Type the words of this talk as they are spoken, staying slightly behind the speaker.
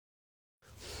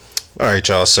All right,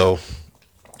 y'all. So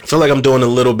I feel like I'm doing a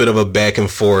little bit of a back and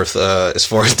forth as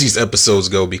far as these episodes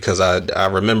go because I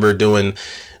remember doing.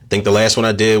 I think the last one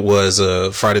I did was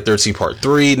Friday 13th Part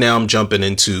 3. Now I'm jumping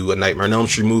into a Nightmare on Elm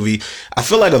Street movie. I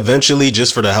feel like eventually,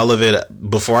 just for the hell of it,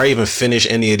 before I even finish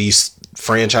any of these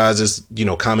franchises,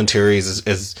 commentaries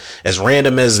as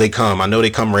random as they come. I know they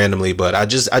come randomly, but I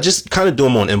just kind of do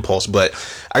them on impulse. But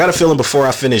I got a feeling before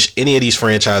I finish any of these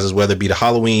franchises, whether it be the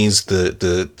Halloweens,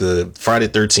 the Friday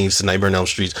 13th, the Nightmare on Elm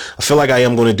Street, I feel like I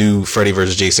am going to do Freddy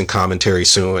vs. Jason commentary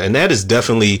soon, and that's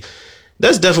definitely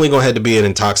going to have to be an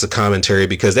intoxic commentary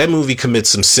because that movie commits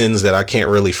some sins that I can't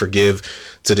really forgive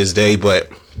to this day. But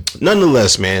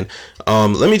nonetheless, man,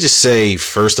 let me just say,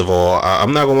 first of all,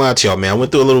 I'm not going to lie to y'all, man. I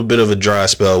went through a little bit of a dry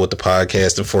spell with the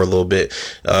podcasting for a little bit.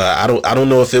 I don't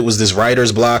know if it was this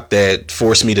writer's block that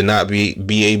forced me to not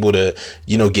be able to,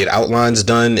 get outlines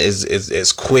done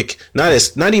as quick, not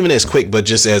even as quick, but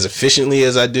just as efficiently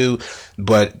as I do.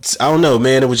 But I don't know,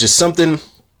 man. It was just something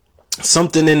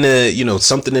in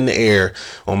the air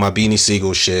on my Beanie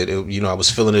Siegel shit. I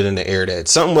was feeling it in the air that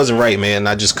something wasn't right, man.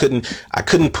 I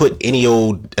couldn't put any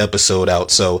old episode out.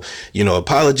 So,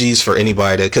 apologies for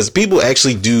anybody because people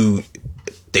actually do.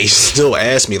 They still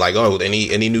ask me like, oh,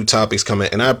 any new topics coming,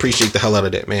 and I appreciate the hell out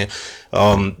of that, man.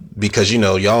 Because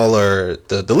y'all are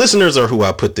the listeners are who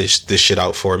I put this shit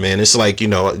out for, man. It's like,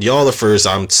 y'all are first,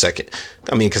 I'm second.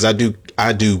 I mean, because I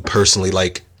do personally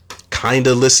like kind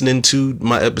of listening to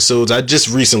my episodes. I just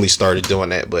recently started doing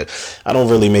that, but I don't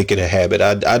really make it a habit.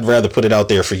 I'd rather put it out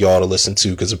there for y'all to listen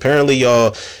to because apparently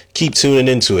y'all keep tuning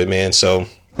into it, man. So,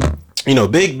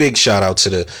 big shout out to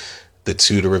the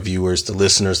reviewers, the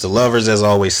listeners, the lovers, as I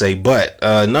always say. But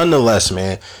nonetheless,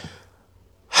 man,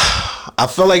 I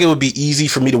felt like it would be easy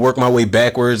for me to work my way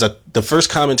backwards. The first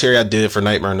commentary I did for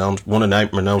one of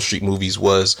Nightmare on Elm Street movies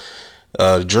was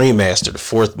Dream Master, the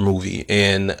fourth movie,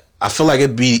 and I feel like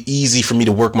it'd be easy for me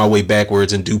to work my way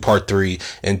backwards and do part 3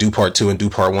 and do part 2 and do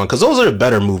part 1 because those are the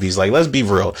better movies. Like, let's be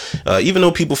real. Even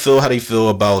though people feel how they feel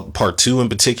about part 2 in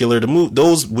particular,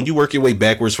 those when you work your way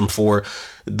backwards from 4,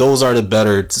 those are the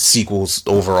better sequels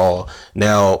overall.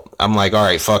 Now I'm like, all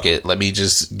right, fuck it. Let me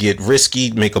just get risky,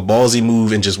 make a ballsy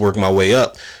move, and just work my way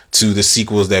up to the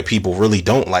sequels that people really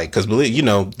don't like. Because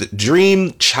the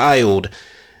Dream Child.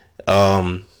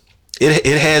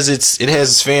 It has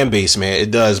its fan base, man.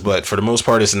 It does, but for the most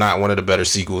part, it's not one of the better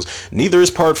sequels. Neither is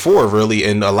part 4, really,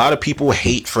 and a lot of people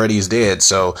hate Freddy's Dead.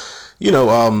 So,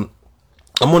 I'm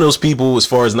one of those people as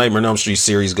far as Nightmare on Elm Street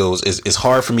series goes. It's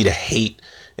hard for me to hate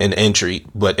an entry,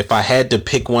 but if I had to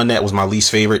pick one that was my least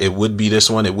favorite, it would be this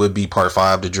one. It would be part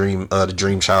 5, the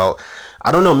Dream Child.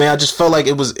 I don't know, man. I just felt like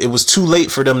it was too late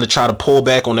for them to try to pull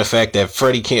back on the fact that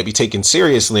Freddy can't be taken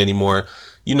seriously anymore.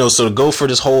 So to go for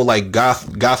this whole like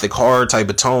gothic horror type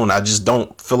of tone, I just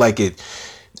don't feel like it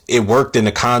worked in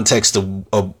the context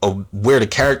of where the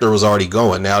character was already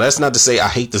going. Now, that's not to say I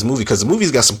hate this movie because the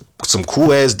movie's got some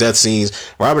cool ass death scenes.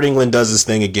 Robert Englund does this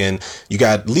thing again. You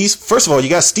got first of all, you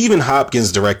got Stephen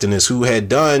Hopkins directing this, who had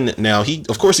done, now he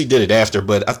did it after,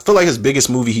 but I feel like his biggest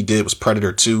movie he did was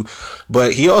Predator 2,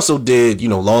 but he also did,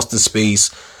 Lost in Space.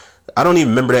 I don't even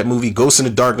remember that movie. Ghost in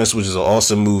the Darkness, which is an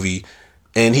awesome movie.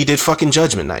 And he did fucking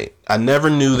Judgment Night. I never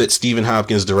knew that Stephen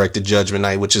Hopkins directed Judgment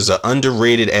Night, which is an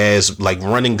underrated as like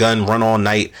run and gun, run all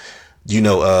night,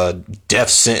 death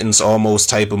sentence almost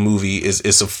type of movie.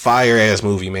 It's a fire ass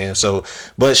movie, man. So,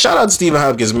 but shout out to Stephen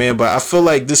Hopkins, man. But I feel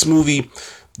like this movie,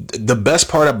 the best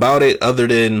part about it, other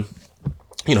than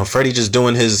Freddy just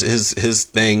doing his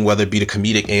thing, whether it be the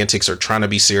comedic antics or trying to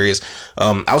be serious,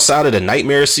 outside of the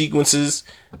nightmare sequences.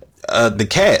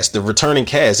 The returning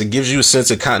cast, it gives you a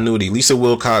sense of continuity. Lisa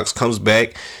Wilcox comes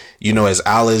back, as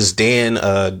Alice. Dan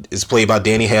is played by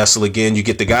Danny Hassel again. You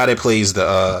get the guy that plays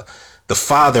the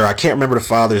father. I can't remember the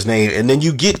father's name. And then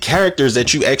you get characters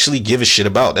that you actually give a shit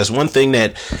about. That's one thing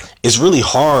that is really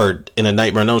hard in a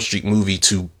Nightmare on Elm Street movie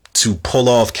to pull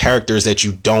off characters that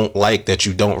you don't like, that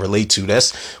you don't relate to.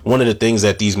 That's one of the things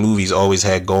that these movies always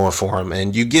had going for them.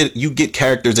 And you get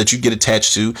characters that you get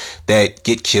attached to that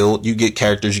get killed. You get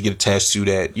characters you get attached to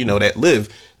that,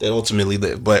 that ultimately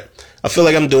live. But I feel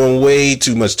like I'm doing way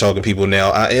too much talking, people. Now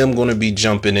I am going to be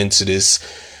jumping into this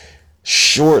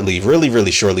shortly, really,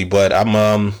 really shortly, but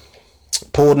I'm,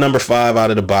 pulled number 5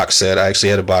 out of the box set. I actually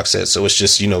had a box set, so it's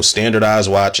just, standardized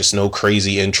watch. It's no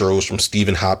crazy intros from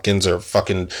Stephen Hopkins or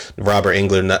fucking Robert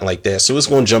Englund, nothing like that. So it's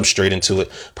going to jump straight into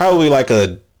it. Probably like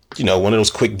one of those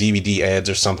quick DVD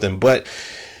ads or something. But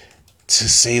to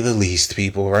say the least,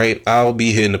 people, right? I'll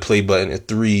be hitting the play button at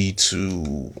 3, 2,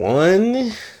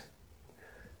 1.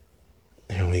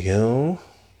 There we go.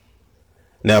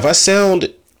 Now, if I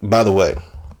sound, by the way,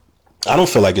 I don't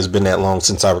feel like it's been that long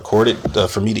since I recorded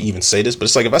for me to even say this, but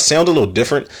it's like if I sound a little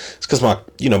different, it's because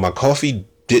my coffee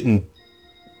didn't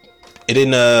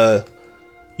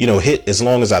hit as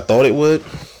long as I thought it would.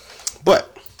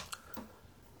 But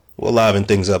we'll liven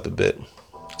things up a bit.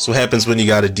 So what happens when you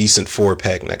got a decent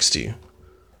 4-pack next to you?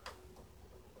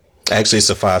 Actually,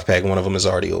 it's a 5-pack. One of them is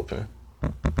already open.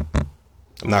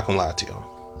 I'm not gonna lie to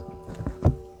y'all.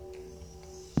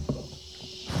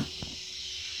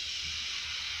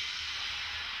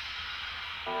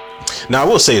 Now I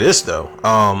will say this though.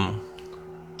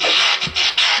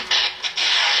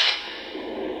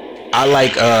 I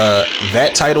like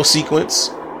that title sequence.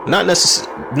 Not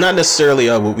necessarily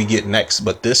what we get next,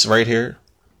 but this right here.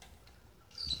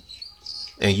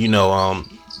 And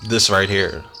this right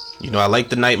here. I like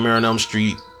the Nightmare on Elm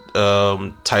Street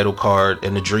title card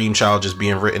and the Dream Child just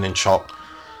being written in chalk.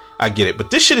 I get it,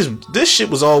 but this shit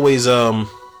was always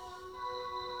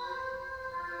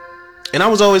and I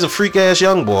was always a freak ass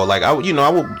young boy. Like I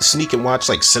would sneak and watch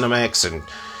like Cinemax and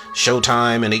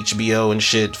Showtime and HBO and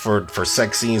shit for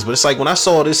sex scenes. But it's like when I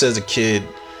saw this as a kid,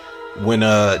 when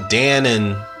Dan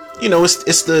and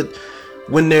it's the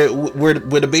when they're where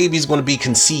the baby's going to be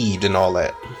conceived and all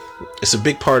that. It's a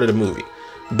big part of the movie,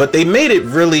 but they made it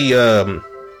really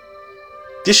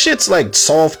this shit's like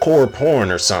softcore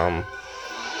porn or something.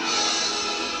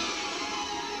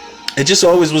 It just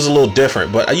always was a little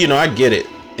different, but I get it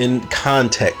in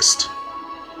context.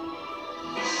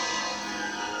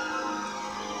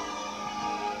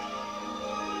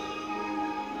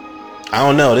 I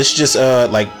don't know. This just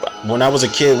like when I was a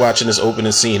kid watching this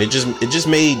opening scene, it just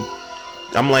made.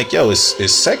 I'm like, yo,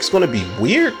 is sex gonna be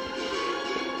weird?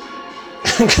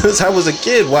 Because I was a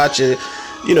kid watching,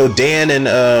 Dan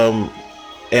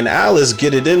and Alice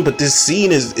get it in, but this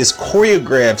scene is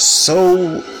choreographed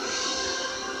so.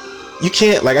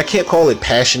 I can't call it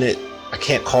passionate. I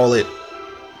can't call it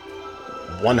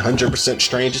 100%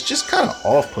 strange. It's just kind of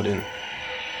off-putting.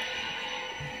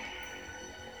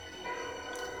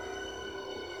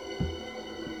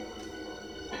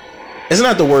 It's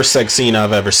not the worst sex scene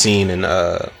I've ever seen in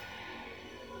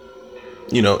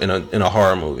in a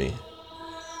horror movie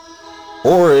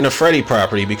or in a Freddy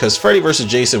property, because Freddy vs.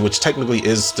 Jason, which technically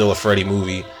is still a Freddy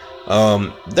movie,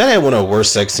 that had one of the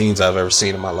worst sex scenes I've ever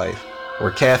seen in my life. Where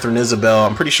Catherine Isabel,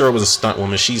 I'm pretty sure it was a stunt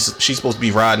woman. She's supposed to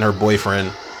be riding her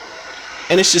boyfriend,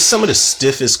 and it's just some of the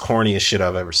stiffest, corniest shit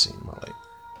I've ever seen in my life.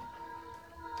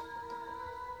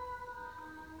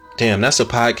 Damn, that's a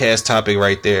podcast topic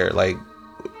right there. Like,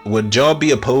 would y'all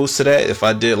be opposed to that if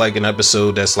I did like an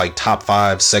episode that's like top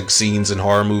 5 sex scenes in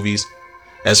horror movies,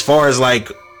 as far as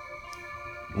like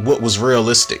what was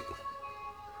realistic,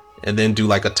 and then do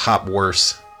like a top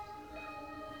worst?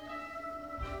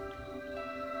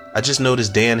 I just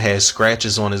noticed Dan has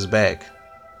scratches on his back.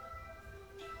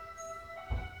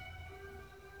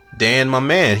 Dan, my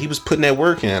man, he was putting that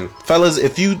work in. Fellas,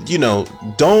 if you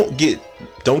don't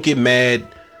get mad.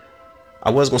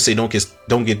 I was gonna say don't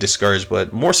get discouraged,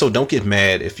 but more so don't get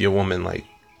mad if your woman like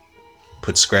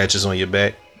put scratches on your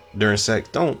back during sex.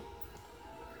 Don't.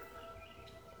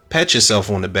 Pat yourself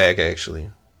on the back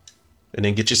actually, and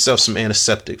then get yourself some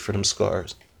antiseptic for them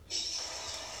scars.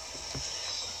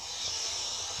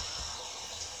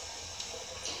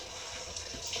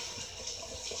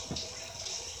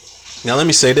 Now let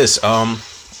me say this.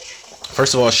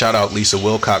 First of all, shout out Lisa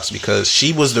Wilcox, because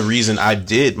she was the reason I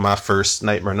did my first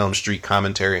Nightmare on Elm Street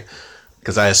commentary,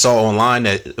 because I saw online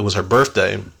that it was her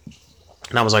birthday,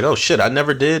 and I was like, oh shit, I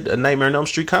never did a Nightmare on Elm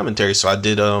Street commentary, so I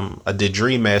did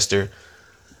Dream Master.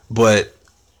 But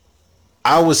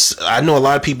I know a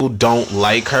lot of people don't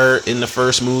like her in the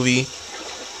first movie,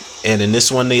 and in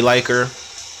this one they like her,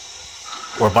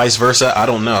 or vice versa. I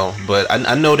don't know, but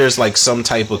I know there's like some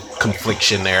type of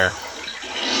confliction there.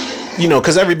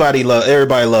 Because everybody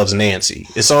loves Nancy.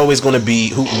 It's always going to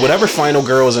be whatever final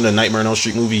girl is in a Nightmare on Elm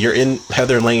Street movie. You're in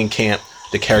Heather Langenkamp,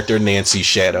 the character Nancy's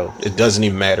shadow. It doesn't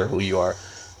even matter who you are.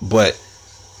 But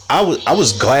I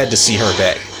was glad to see her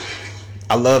back.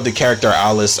 I love the character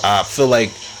Alice. I feel like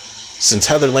since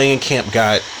Heather Langenkamp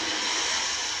got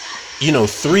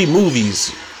 3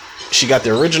 movies, she got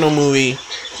the original movie,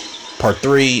 Part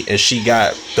 3, and she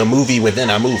got the movie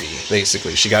within a movie,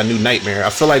 basically. She got a new Nightmare.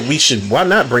 I feel like why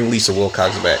not bring Lisa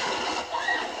Wilcox back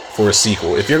for a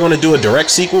sequel? If you're going to do a direct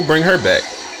sequel, bring her back.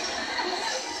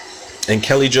 And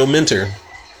Kelly Jo Minter.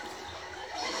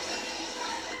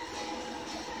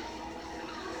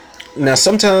 Now,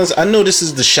 sometimes, I know this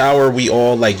is the shower we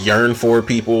all, like, yearn for,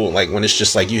 people. Like, when it's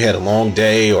just, like, you had a long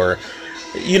day, or,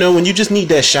 when you just need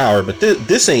that shower. But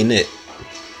this ain't it.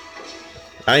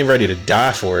 I ain't ready to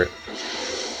die for it.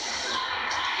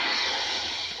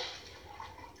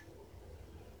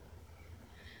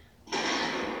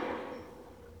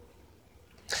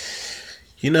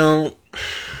 You know,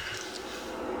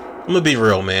 I'm gonna be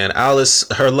real, man. Alice,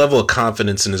 her level of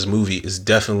confidence in this movie is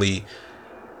definitely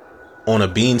on a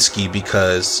bean ski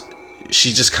because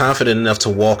she's just confident enough to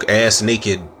walk ass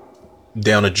naked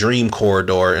down a dream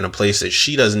corridor in a place that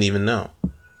she doesn't even know.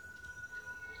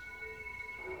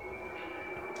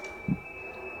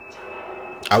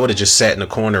 I would have just sat in the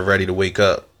corner ready to wake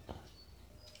up.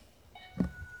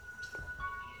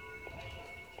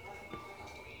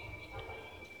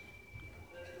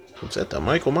 Was that the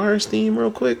Michael Myers theme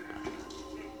real quick?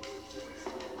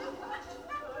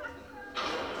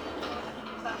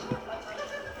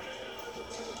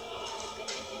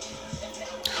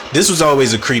 This was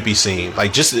always a creepy scene.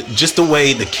 Like just the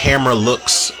way the camera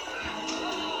looks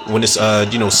when it's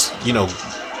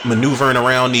maneuvering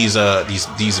around these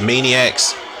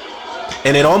maniacs.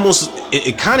 And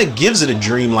it kind of gives it a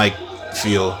dreamlike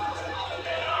feel.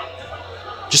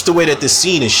 Just the way that this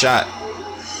scene is shot.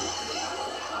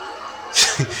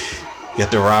 Get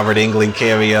the Robert Englund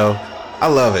cameo. I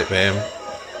love it, man.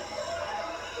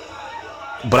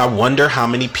 But I wonder how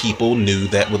many people knew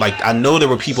that. Like, I know there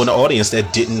were people in the audience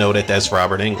that didn't know that that's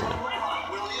Robert Englund.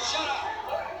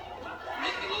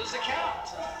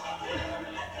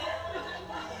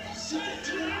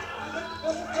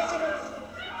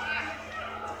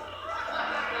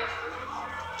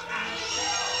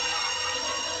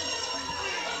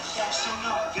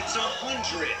 It's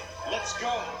 100. Let's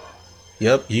go.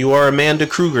 Yep, you are Amanda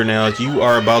Kruger now. You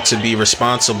are about to be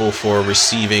responsible for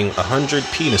receiving 100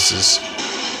 penises.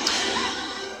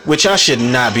 Which I should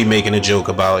not be making a joke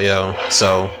about, yo.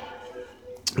 So,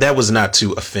 that was not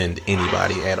to offend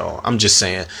anybody at all. I'm just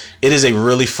saying, it is a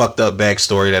really fucked up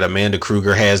backstory that Amanda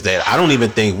Kruger has that I don't even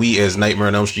think we as Nightmare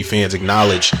on Elm Street fans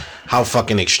acknowledge how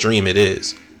fucking extreme it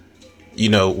is. You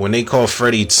know, when they call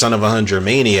Freddy son of 100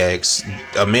 maniacs,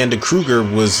 Amanda Kruger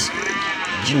was,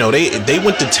 you know, they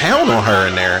went to town on her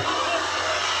in there.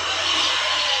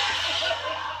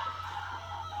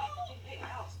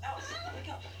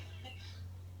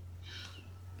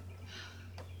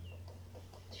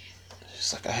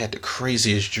 It's like I had the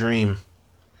craziest dream.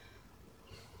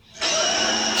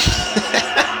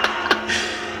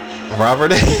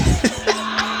 Robert.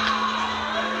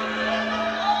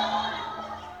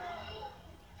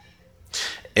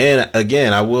 And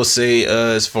again, I will say,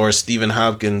 as far as Stephen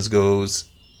Hopkins goes,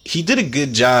 he did a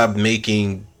good job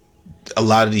making a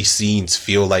lot of these scenes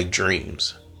feel like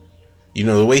dreams. You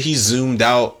know, the way he zoomed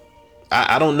out,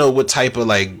 I don't know what type of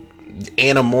like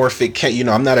anamorphic, you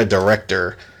know, I'm not a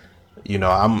director. You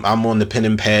know, I'm on the pen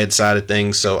and pad side of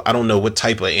things, so I don't know what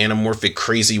type of anamorphic,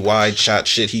 crazy wide shot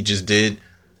shit he just did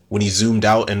when he zoomed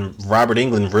out, and Robert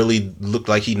Englund really looked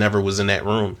like he never was in that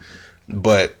room.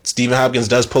 But Stephen Hopkins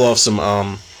does pull off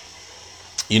some,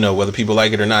 you know, whether people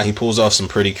like it or not, he pulls off some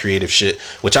pretty creative shit,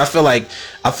 which I feel like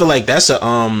that's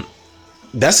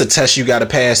a test you got to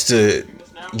pass to,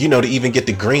 you know, to even get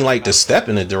the green light to step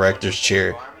in the director's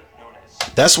chair.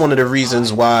 That's one of the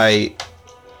reasons why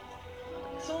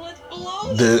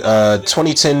the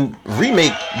 2010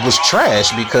 remake was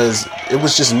trash, because it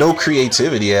was just no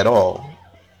creativity at all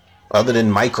other than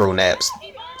micro naps.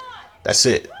 That's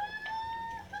it.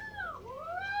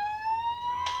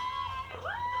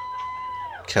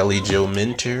 Kelly Jo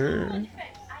Minter,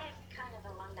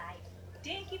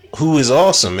 who is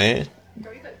awesome, man.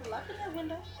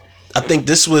 I think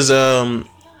this was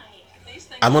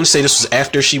I want to say this was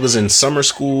after she was in summer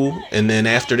school, and then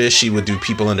after this she would do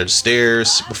People Under the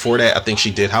Stairs. Before that, I think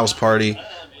she did House Party.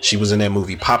 She was in that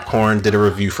movie Popcorn, did a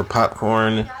review for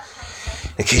Popcorn,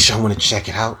 in case y'all want to check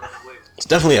it out. It's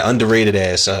definitely an underrated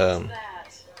ass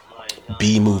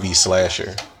B movie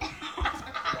slasher.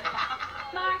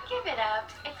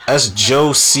 That's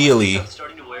Joe Seeley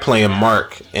playing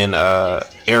Mark, and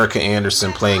Erica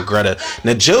Anderson playing Greta.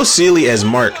 Now, Joe Seeley as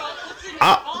Mark,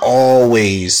 I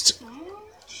always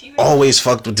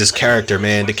fucked with this character,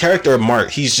 man. The character of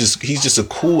Mark, he's just a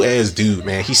cool ass dude,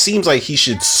 man. He seems like he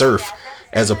should surf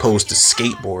as opposed to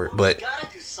skateboard, but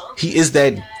he is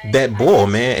that bull,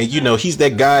 man. And you know, he's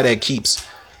that guy that keeps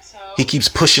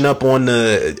pushing up on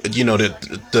the, you know,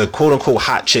 the quote unquote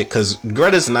hot chick, because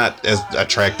Greta's not as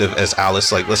attractive as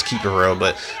Alice. Like, let's keep it real.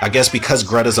 But I guess because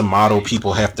Greta's a model,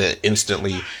 people have to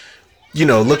instantly, you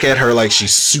know, look at her like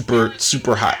she's super,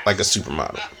 super hot, like a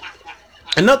supermodel.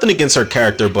 And nothing against her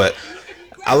character, but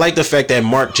I like the fact that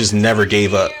Mark just never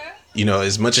gave up. You know,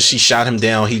 as much as she shot him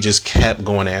down, he just kept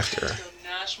going after her.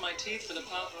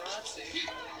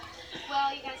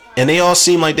 And they all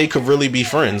seem like they could really be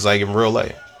friends, like in real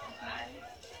life.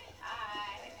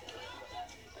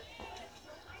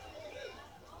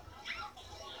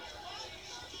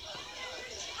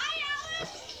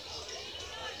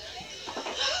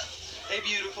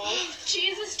 Hey, beautiful.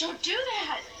 Jesus, don't do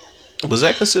that. Was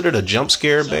that considered a jump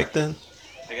scare back then?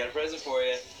 I got a present for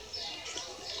you.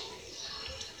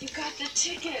 You got the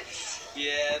tickets.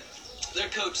 Yeah, they're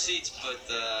coach seats, but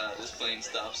this plane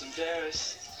stops in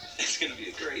Paris. It's gonna be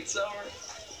a great summer.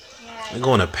 Yeah. They're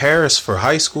going to Paris for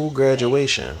high school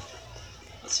graduation.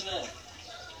 What's the matter?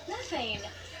 Nothing.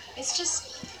 It's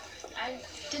just I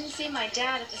didn't see my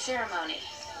dad at the ceremony.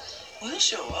 Well, he'll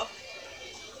show up.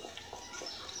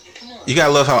 Hey, come on. You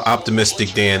gotta love how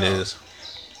optimistic Dan is.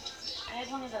 I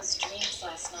had one of those dreams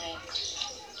last night.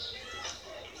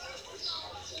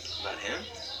 About him?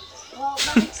 Well,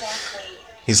 not exactly.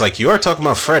 He's like, you are talking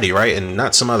about Freddie, right? And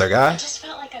not some other I guy? just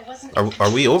felt like I wasn't.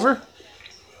 Are we over?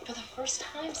 For the first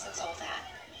time since all that.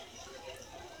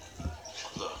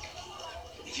 Look,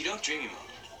 if you don't dream him up,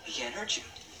 he can't hurt you.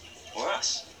 Or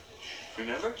us.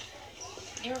 Remember?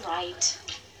 You're right.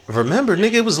 Remember,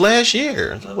 nigga, it was last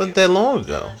year. It wasn't that long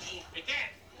ago. Love you. Hey,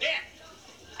 Dan!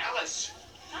 Alice!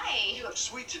 Hi. You look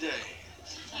sweet today.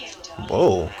 You don't.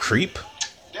 Whoa, creep.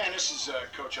 Dan, this is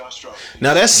Coach Ostro.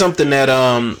 Now that's something that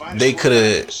they could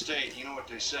have. State, you know what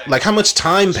they say. Like, how much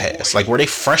time passed? Like, were they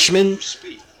freshmen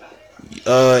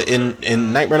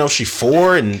in Nightmare on Elm Street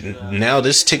 4, and now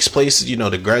this takes place, you know,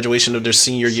 the graduation of their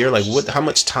senior year? Like, what? How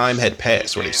much time had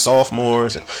passed? Were they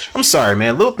sophomores? I'm sorry,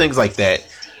 man. Little things like that.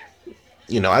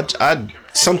 You know, I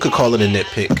some could call it a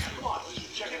nitpick.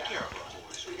 Check it out.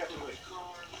 We got to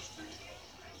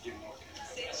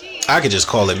I could just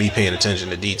call it me paying attention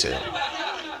to detail.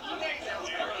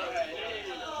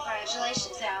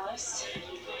 Congratulations, Alice.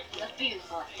 You look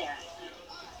beautiful up there.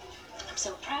 I'm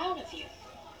so proud of you.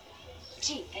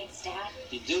 Gee, thanks, Dad.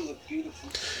 You do look beautiful.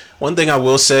 One thing I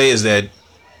will say is that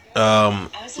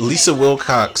Lisa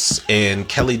Wilcox and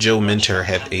Kelly Jo Minter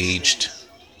have aged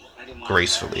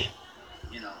gracefully.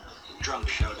 You know, drunk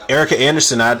showed up. Erica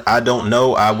Anderson, I don't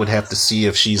know. I would have to see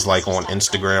if she's like on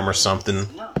Instagram or something.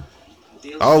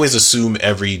 I always assume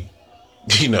every,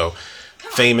 you know,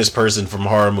 famous person from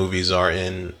horror movies are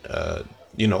in,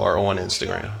 you know, are on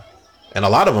Instagram, and a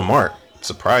lot of them aren't.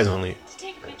 Surprisingly, Let's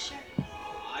take a picture.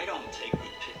 I don't take good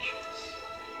pictures.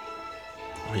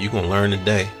 you gonna learn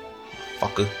today,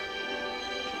 fucker.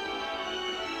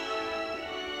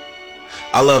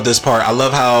 I love this part. I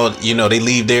love how, you know,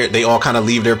 they all kind of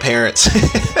leave their parents,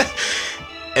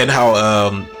 and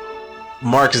how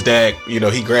Mark's dad, you know,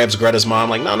 he grabs Greta's mom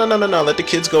like, no, let the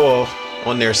kids go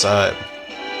on their side.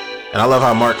 And I love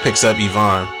how Mark picks up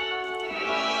Yvonne.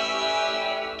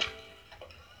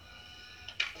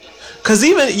 Cause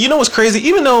even, you know what's crazy?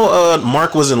 Even though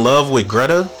Mark was in love with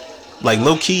Greta, like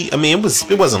low key, I mean,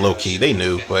 it wasn't low key. They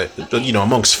knew, but you know,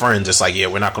 amongst friends, it's like, yeah,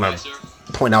 we're not gonna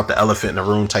point out the elephant in the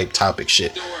room type topic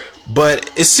shit.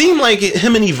 But it seemed like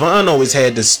him and Yvonne always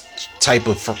had this type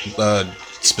of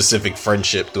specific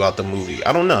friendship throughout the movie.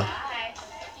 I don't know. Hi.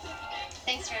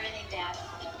 Thanks for everything, Dad.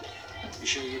 You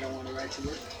sure you don't want to ride to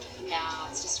work? No,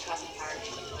 it's just crossing card.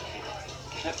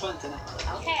 Have fun tonight.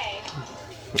 Okay.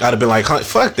 I'd have been like,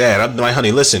 fuck that. I'd be like,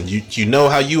 honey, listen, you know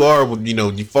how you are when, you know,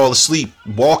 you fall asleep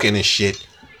walking and shit.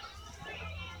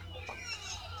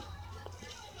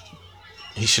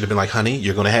 He should have been like, honey,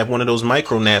 you're going to have one of those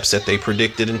micro naps that they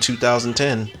predicted in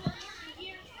 2010.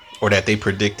 Or that they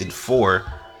predicted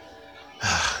for.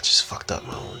 I just fucked up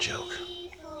my own joke.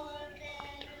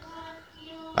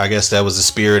 I guess that was the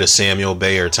spirit of Samuel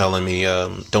Bayer telling me,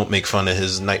 don't make fun of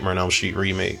his Nightmare on Elm Street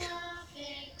remake.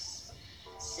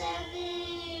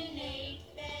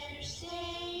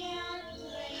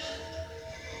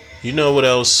 You know what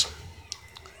else?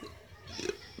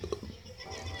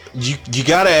 You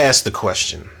gotta ask the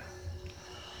question.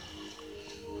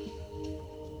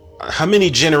 How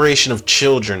many generation of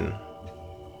children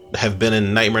have been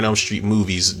in Nightmare on Elm Street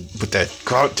movies with that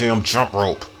goddamn jump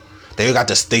rope?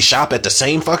 They shop at the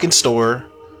same fucking store.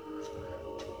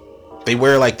 They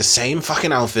wear like the same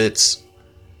fucking outfits.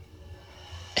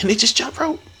 And they just jump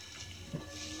rope.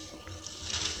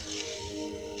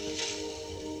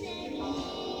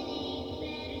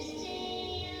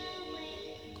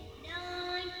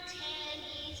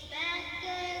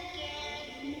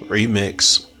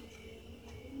 Remix.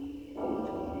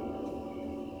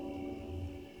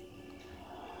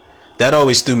 That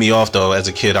always threw me off though as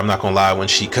a kid. I'm not gonna lie,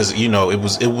 because you know it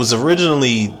was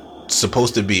originally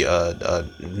supposed to be a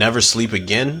Never Sleep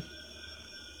Again,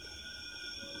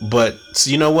 but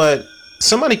you know what?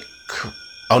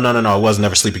 Oh no, it was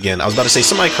Never Sleep Again. I was about to say,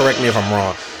 somebody correct me if I'm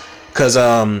wrong, because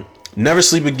Never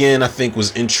Sleep Again I think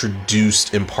was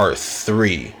introduced in part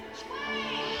 3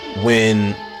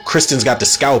 when Kristen's got the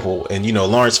scalpel, and you know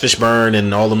Lawrence Fishburne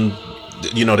and all them,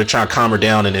 you know, they're trying to calm her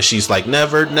down, and then she's like,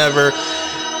 never.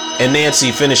 And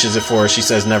Nancy finishes it for her. She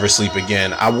says, never sleep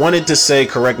again. I wanted to say,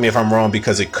 correct me if I'm wrong,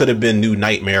 because it could have been New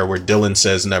Nightmare where Dylan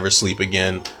says never sleep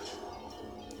again.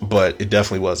 But it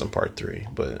definitely wasn't part 3.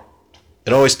 But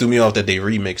it always threw me off that they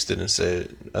remixed it and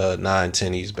said 9,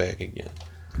 10, he's back again.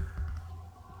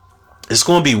 It's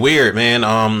going to be weird, man.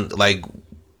 Like,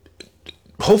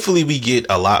 hopefully we get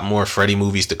a lot more Freddy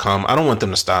movies to come. I don't want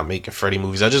them to stop making Freddy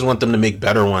movies. I just want them to make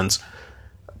better ones.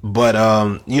 But,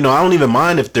 you know, I don't even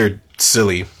mind if they're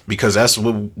silly, because that's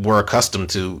what we're accustomed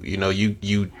to. You know,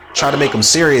 you try to make them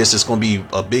serious, it's going to be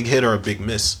a big hit or a big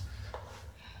miss.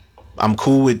 I'm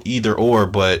cool with either or,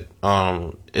 but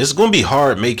it's going to be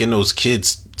hard making those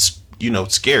kids, you know,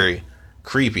 scary,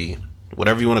 creepy,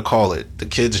 whatever you want to call it. The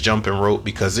kids jumping rope,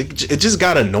 because it just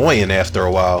got annoying after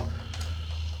a while.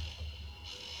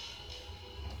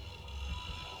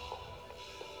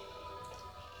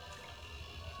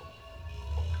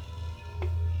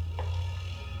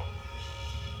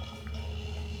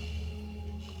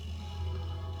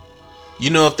 You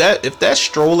know, if that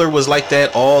stroller was like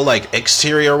that, all like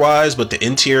exterior wise, but the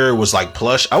interior was like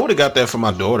plush, I would have got that for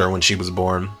my daughter when she was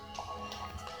born.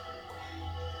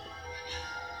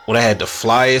 Would have had the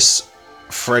flyest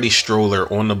Freddy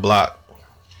stroller on the block.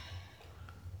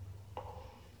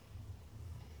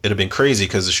 It'd have been crazy,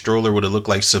 because the stroller would have looked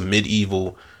like some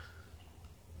medieval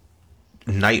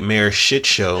nightmare shit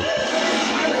show.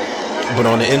 But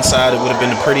on the inside, it would have been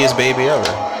the prettiest baby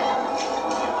ever.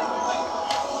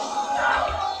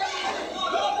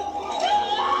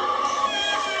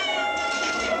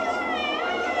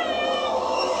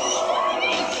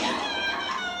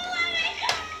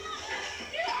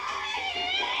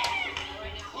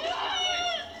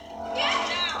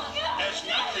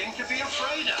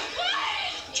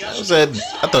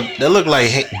 I thought that looked like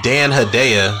Dan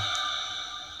Hedaya.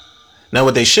 Now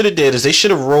what they should have did is they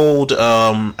should have rolled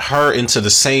her into the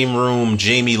same room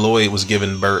Jamie Lloyd was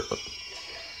giving birth,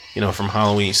 you know, from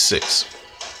Halloween 6,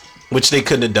 which they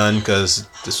couldn't have done because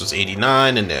this was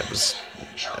 89 and that was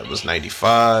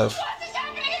 95.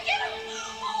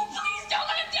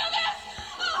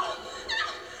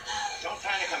 Don't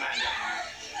panic, Amanda.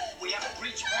 We have a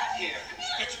breach back here.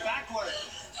 It's backward.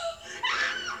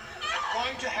 I'm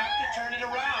going to have to turn it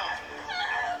around.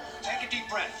 Take a deep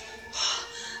breath.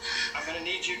 I'm going to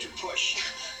need you to push.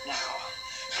 Now.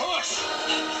 Push!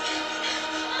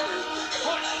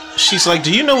 Push! She's like,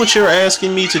 do you know what you're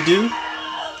asking me to do?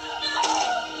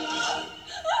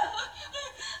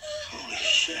 Holy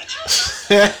shit.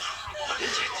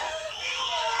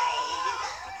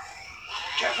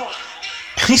 Careful.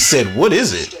 He said, what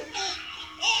is it?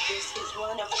 This is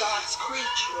one of God's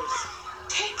creatures.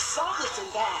 Take solace in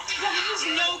that. There is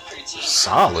no creature.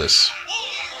 Solace?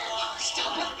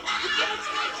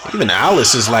 Even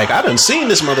Alice is like, I done seen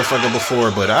this motherfucker before,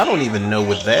 but I don't even know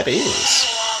what that is.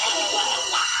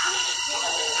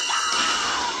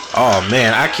 Oh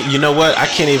man, you know what? I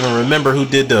can't even remember who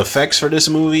did the effects for this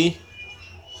movie.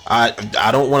 I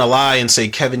don't want to lie and say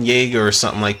Kevin Yeager or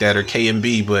something like that, or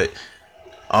KMB, but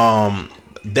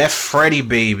that Freddy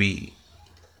baby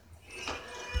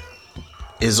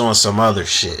is on some other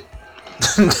shit.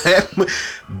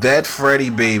 that Freddy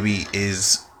baby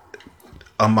is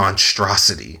a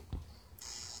monstrosity,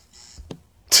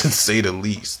 to say the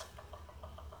least.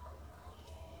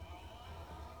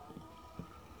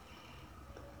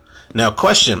 Now,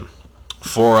 question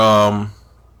for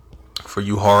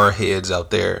you horror heads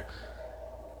out there: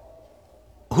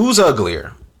 who's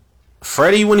uglier,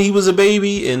 Freddy when he was a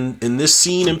baby in this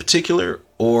scene in particular,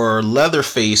 or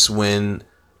Leatherface when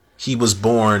he was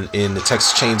born in the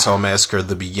Texas Chainsaw Massacre: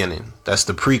 The Beginning? That's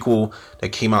the prequel that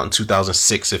came out in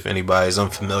 2006, if anybody's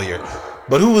unfamiliar.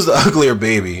 But who was the uglier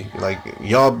baby? Like,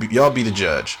 y'all be the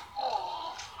judge.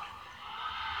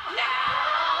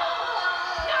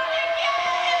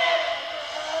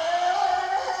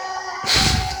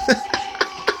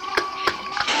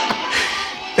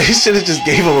 They should have just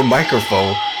gave him a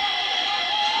microphone.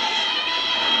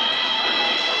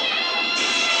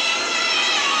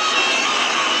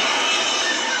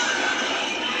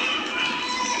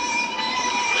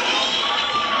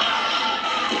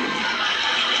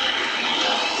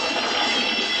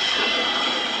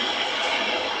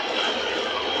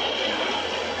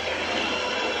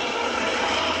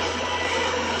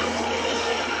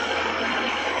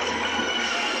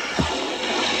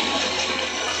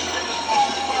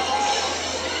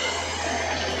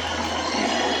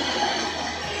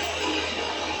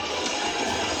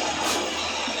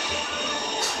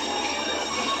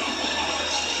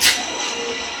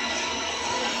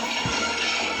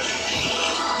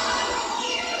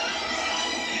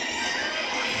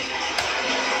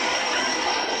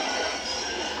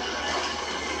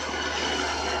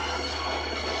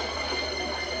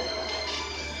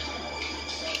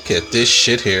 Look at this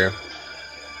shit here.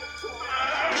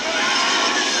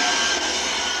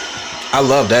 I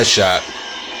love that shot.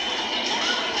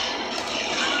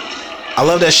 I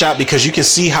love that shot because you can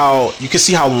see how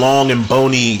long and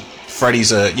bony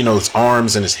Freddy's you know, his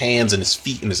arms and his hands and his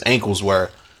feet and his ankles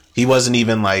were. He wasn't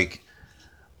even like,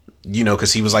 you know,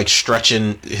 because he was like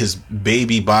stretching his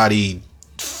baby body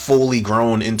fully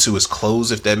grown into his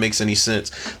clothes, if that makes any sense.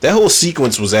 That whole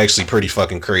sequence was actually pretty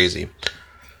fucking crazy.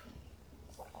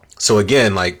 So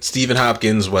again, like Stephen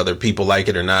Hopkins, whether people like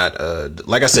it or not,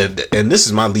 like I said, and this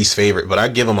is my least favorite, but I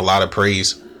give him a lot of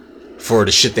praise for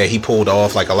the shit that he pulled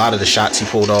off, like a lot of the shots he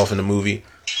pulled off in the movie.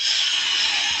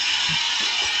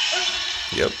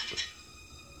 Yep.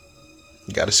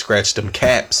 You gotta scratch them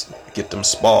caps, get them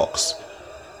sparks.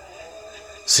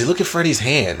 See, look at Freddy's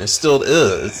hand. It still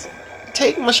is.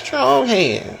 Take my strong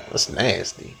hand. That's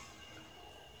nasty.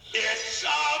 It's a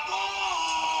boy.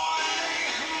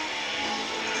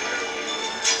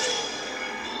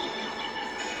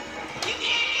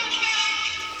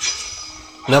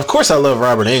 Now, of course, I love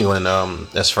Robert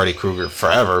Englund as Freddy Krueger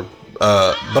forever.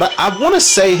 But I want to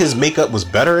say his makeup was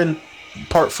better in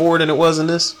part 4 than it was in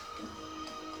this.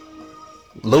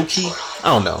 Low key, I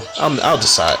don't know. I'll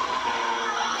decide.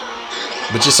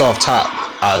 But just off top,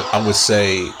 I would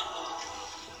say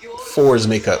 4's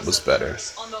makeup was better.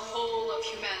 On the whole of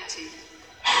humanity.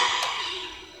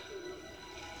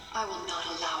 I will not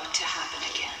allow it to happen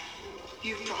again.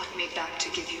 You brought me back to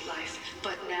give you life,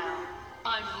 but now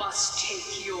I must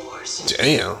take yours.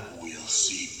 Damn. We'll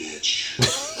see, bitch.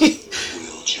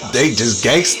 We'll just They just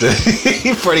gangster.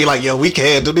 Freddy like, yo, we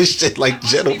can't do this shit like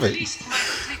gentlemen.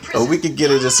 Or we can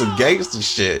get into some gangster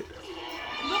shit.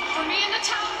 Look for me in the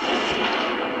tower.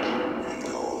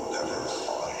 You'll never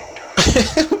find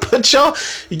her. But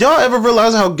y'all ever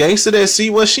realize how gangster that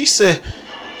scene was? She said,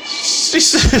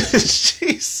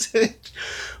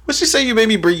 what she say? You made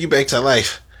me bring you back to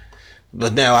life,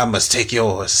 but now I must take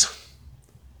yours.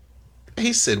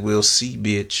 He said, we'll see,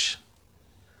 bitch.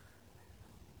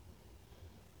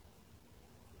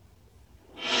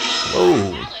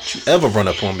 Oh, don't you ever run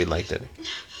up on me like that? Oh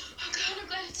God, I'm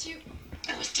glad it's you.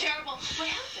 It was terrible. What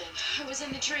happened? I was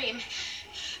in the dream.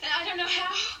 And I don't know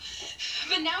how,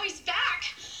 but now he's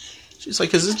back. She's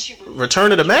like, is this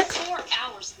Return of the Mac? 4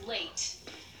 hours late.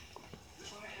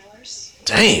 4 hours?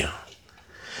 Damn.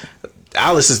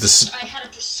 Alice is the... I had a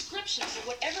prescription for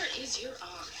whatever it is you're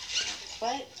on.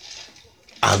 What?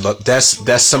 I love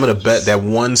that's some of the best. That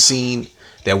one scene,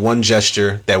 that one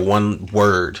gesture, that one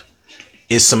word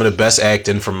is some of the best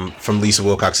acting from Lisa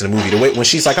Wilcox in the movie. The way when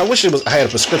she's like, I wish I had a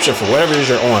prescription for whatever it is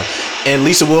you're on, and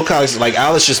Lisa Wilcox, like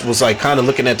Alice, just was like kind of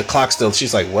looking at the clock still.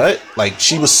 She's like, what? Like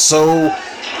she was so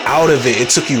out of it.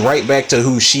 It took you right back to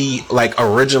who she like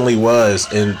originally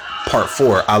was in part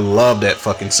 4. I love that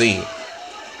fucking scene.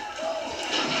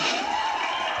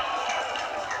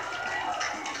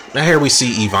 Now here we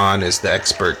see Yvonne as the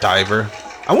expert diver.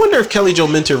 I wonder if Kelly Jo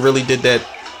Minter really did that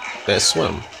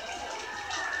swim.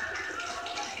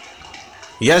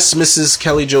 Yes, Mrs.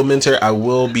 Kelly Jo Minter, I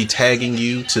will be tagging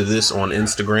you to this on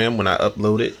Instagram when I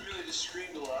upload it, You really just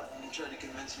screamed a lot and tried to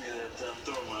convince me that I'm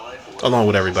throwing my life away. along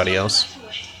with everybody else.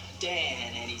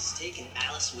 Dan, and he's taking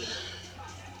Alice with him.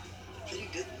 Pretty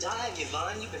good dive,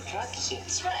 Yvonne. You've been practicing.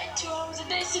 That's right. 2 hours a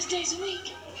day, 6 days a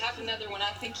week. Have another one.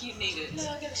 I think you need it. No,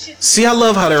 I gotta shit. See, I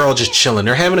love how they're all just chilling.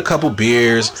 They're having a couple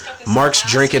beers. Mark's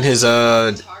drinking his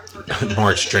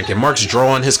Mark's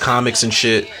drawing his comics and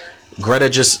shit. Greta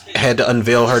just had to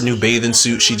unveil her new bathing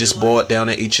suit she just bought down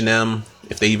at H&M.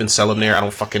 If they even sell them there, I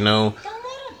don't fucking know.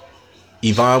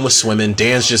 Yvonne was swimming.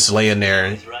 Dan's just laying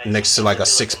there next to like a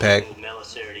 6-pack.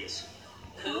 Melisarides.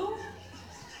 Who?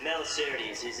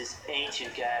 Melisarides is this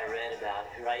ancient guy I read about,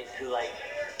 right? Who, like,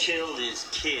 killed his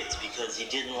kids because he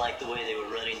didn't like the way they were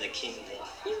running the kingdom.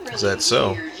 You're really Is that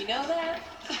so? weird, you know that?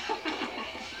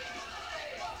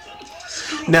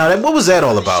 Now, what was that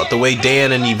all about? The way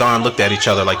Dan and Yvonne looked at each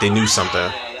other like they knew something.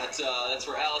 Yeah, that's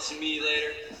for Alice and me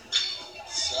later.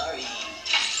 Sorry.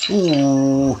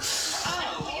 Ooh.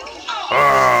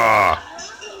 Ah.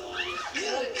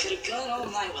 Could have gone all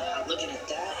night without looking at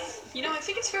that. You know, I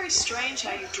think it's very strange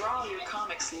how you draw your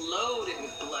comics loaded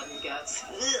with blood and guts.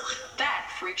 Ugh. That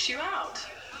freaks you out.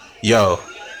 Yo,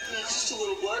 Yeah, it's just a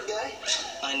little blood guy.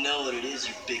 I know what it is,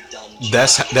 you big dumb jerk.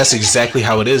 that's exactly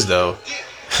how it is, though.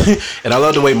 And I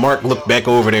love the way Mark looked back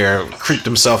over there, creeped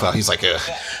himself out. He's like, ugh.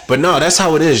 But no, that's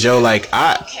how it is, yo. Like,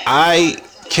 I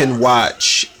can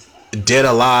watch Dead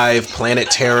Alive, Planet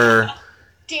Terror,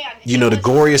 Dan, you know, the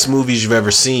goriest movies you've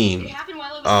ever seen, it happened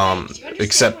while I was away. Do you understand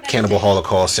except what I Cannibal did?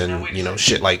 Holocaust and, you know,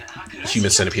 shit like Human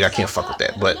Centipede. I can't fuck with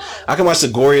that. But I can watch the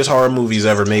goriest horror movies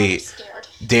ever made. Scared.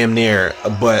 damn near,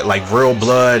 but like real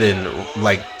blood and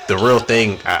like the real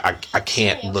thing, I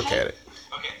can't look at it.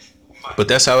 But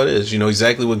that's how it is. You know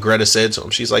exactly what Greta said to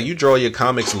him. She's like, you draw your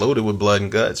comics loaded with blood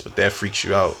and guts, but that freaks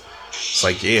you out. It's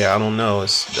like, yeah, I don't know.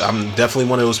 I'm definitely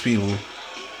one of those people. What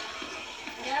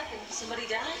happened? Somebody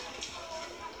died?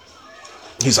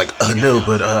 He's like, no,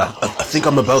 but I think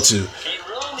I'm about to.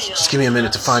 Just give me a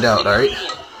minute to find out, all right? Here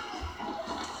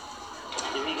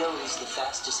he goes, the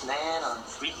fastest man on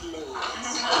 3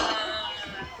 legs.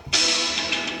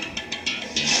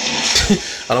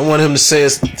 I don't want him to say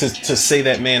to say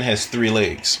that man has 3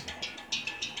 legs.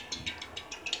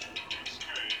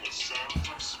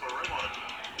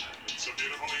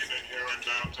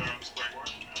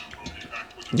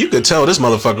 You could tell this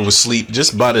motherfucker was asleep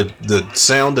just by the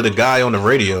sound of the guy on the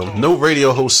radio. No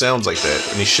radio host sounds like that,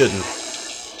 and he shouldn't.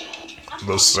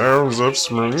 The sounds of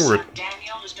Smurfit.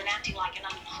 Daniel has been acting like an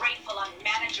ungrateful,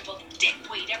 unmanageable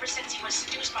dickweed ever since he was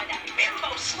seduced by that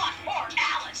bimbo slut, poor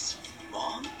Alice.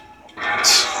 Mom? I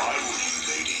wouldn't,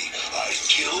 lady. I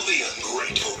kill the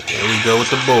ungrateful. There we go with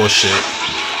the bullshit.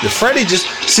 The Freddy just...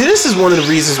 See, this is one of the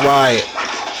reasons why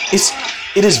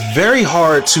it is very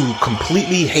hard to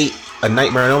completely hate a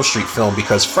Nightmare on Elm Street film,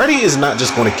 because Freddy is not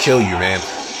just going to kill you, man.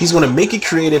 He's going to make it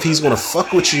creative. He's going to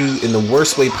fuck with you in the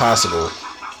worst way possible.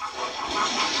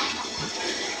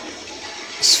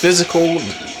 It's physical,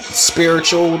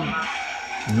 spiritual,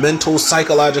 mental,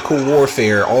 psychological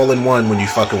warfare all in one when you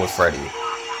fucking with Freddy.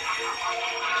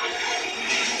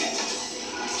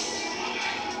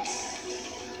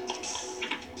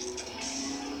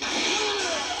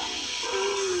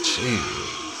 Jeez.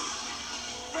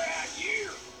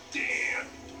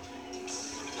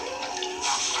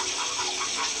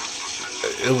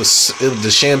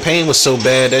 The champagne was so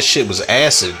bad that shit was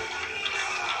acid.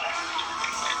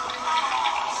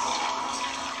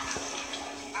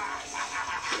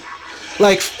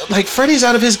 Like Freddy's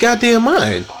out of his goddamn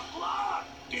mind.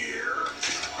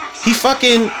 He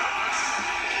fucking...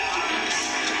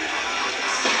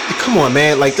 Come on,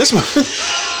 man. Like, this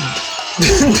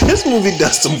this movie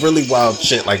does some really wild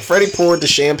shit. Like, Freddy poured the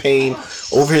champagne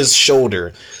over his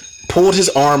shoulder, pulled his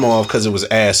arm off because it was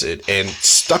acid, and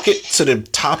stuck it to the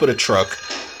top of the truck,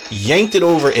 yanked it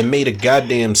over, and made a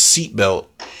goddamn seatbelt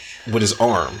with his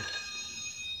arm.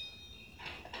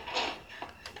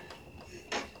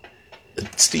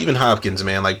 Stephen Hopkins,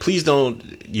 man, like, please don't,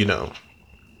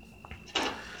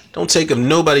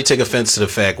 nobody take offense to the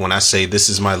fact when I say this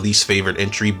is my least favorite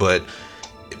entry, but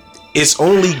it's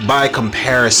only by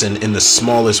comparison in the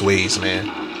smallest ways, man.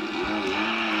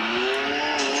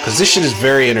 Because this shit is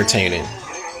very entertaining.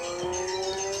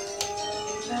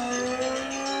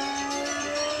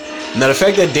 Now, the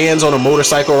fact that Dan's on a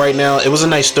motorcycle right now, it was a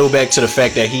nice throwback to the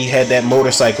fact that he had that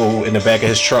motorcycle in the back of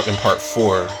his truck in part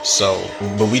 4. So,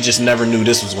 but we just never knew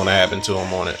this was going to happen to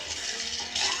him on it.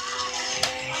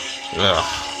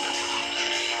 Ugh.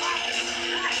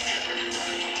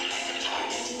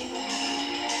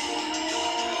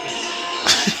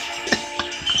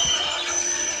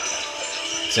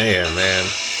 Damn, man.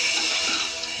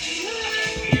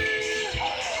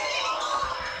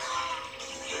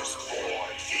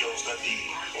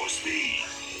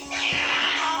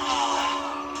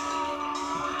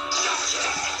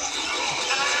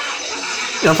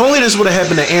 Now, if only this would have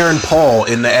happened to Aaron Paul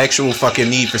in the actual fucking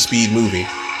Need for Speed movie.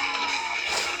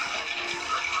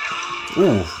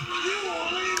 Ooh.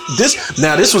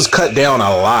 This was cut down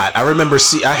a lot. I remember,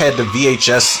 I had the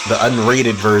VHS, the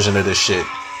unrated version of this shit.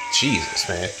 Jesus,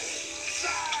 man.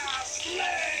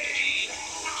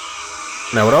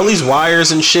 Now, with all these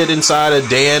wires and shit inside of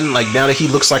Dan, like, now that he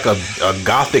looks like a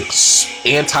gothic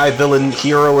anti-villain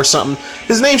hero or something,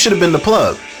 his name should have been The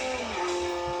Plug.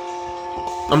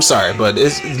 I'm sorry, but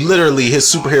it's literally his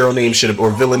superhero name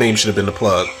or villain name should have been The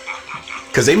Plug.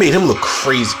 Because they made him look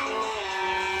crazy.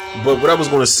 But what I was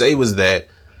going to say was that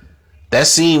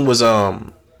scene was,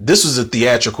 this was a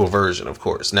theatrical version, of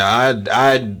course. Now,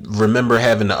 I remember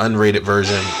having the unrated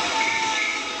version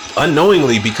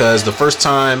unknowingly, because the first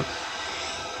time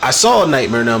I saw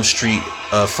Nightmare on Elm Street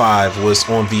 5 was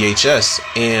on VHS,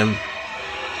 and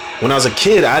when I was a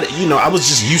kid, I was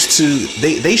just used to,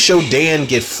 they show Dan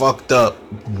get fucked up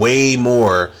way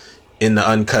more in the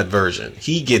uncut version.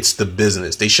 He gets the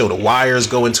business. They show the wires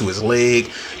go into his leg.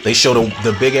 They show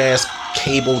the big ass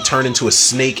cable turn into a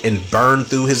snake and burn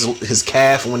through his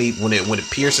calf when it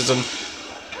pierces him.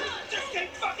 This came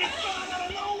fucking falling out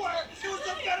of nowhere. It was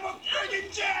some kind of a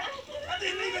friggin' jet. I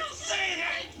didn't even say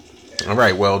it. All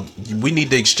right, well, we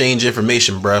need to exchange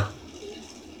information, bruh.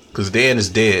 Because Dan is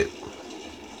dead.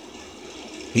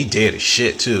 He dead as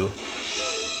shit, too.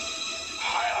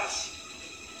 Hylas,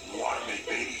 you want to make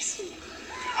babies?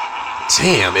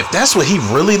 Damn, if that's what he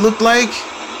really looked like,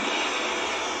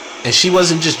 and she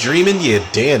wasn't just dreaming, yeah,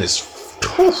 Dan is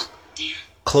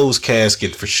closed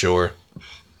casket for sure.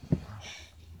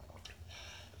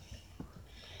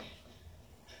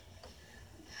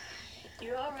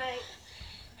 You're all right.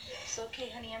 It's okay,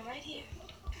 honey. I'm right here.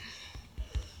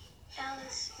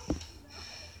 Alice,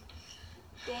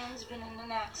 Dan's been in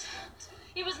an accident.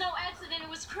 It was no accident, it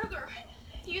was Kruger.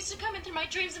 He used to come in through my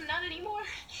dreams and not anymore.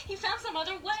 He found some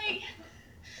other way.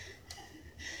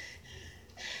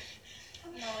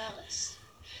 No, Alice.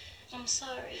 I'm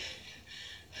sorry.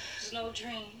 It was no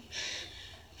dream.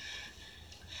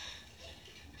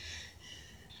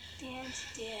 Dan's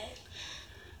dead.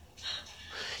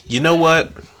 You know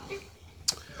what?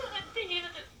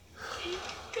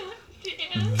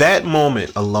 That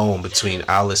moment alone between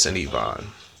Alice and Yvonne,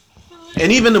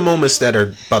 and even the moments that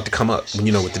are about to come up,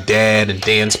 you know, with the dad and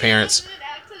Dan's parents.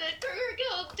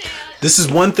 This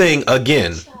is one thing,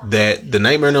 again, that the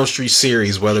Nightmare on Elm Street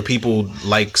series, whether people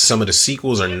like some of the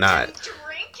sequels or not,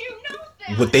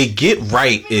 what they get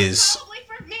right is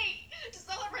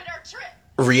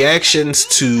reactions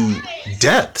to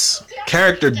deaths,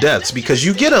 character deaths, because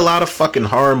you get a lot of fucking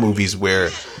horror movies where,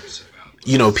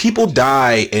 you know, people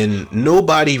die and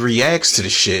nobody reacts to the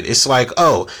shit. It's like,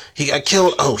 oh, he got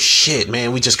killed. Oh shit,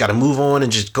 man, we just got to move on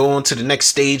and just go on to the next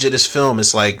stage of this film.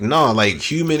 It's like, no, like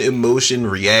human emotion,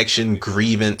 reaction,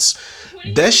 grievance.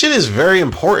 That shit is very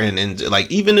important. And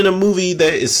like, even in a movie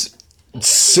that is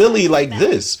silly like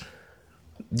this,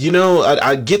 you know,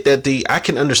 I get that I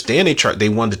can understand they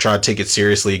wanted to try to take it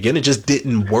seriously again. It just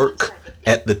didn't work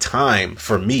at the time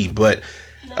for me. But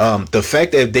the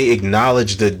fact that they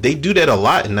acknowledge that they do that a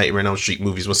lot in Nightmare on Elm Street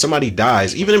movies, when somebody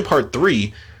dies, even in part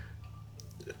 3,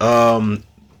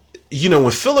 you know,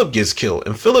 when Philip gets killed,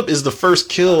 and Philip is the first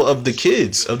kill of the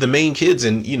kids, of the main kids,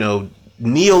 and, you know,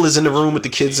 Neil is in the room with the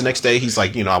kids the next day. He's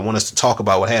like, you know, I want us to talk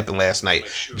about what happened last night,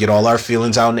 get all our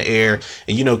feelings out in the air.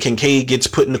 And, you know, Kincaid gets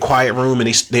put in the quiet room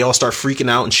and they all start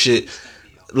freaking out and shit.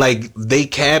 Like, they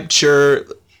capture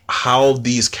how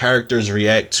these characters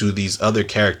react to these other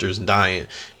characters dying.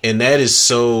 And that is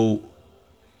so,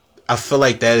 I feel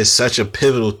like that is such a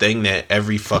pivotal thing that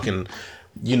every fucking,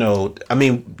 you know, I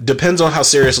mean, depends on how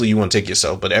seriously you want to take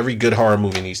yourself, but every good horror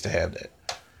movie needs to have that.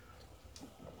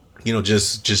 You know,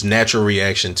 just natural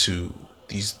reaction to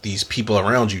these people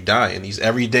around you dying, these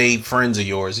everyday friends of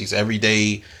yours, these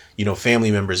everyday, you know,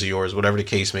 family members of yours, whatever the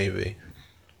case may be.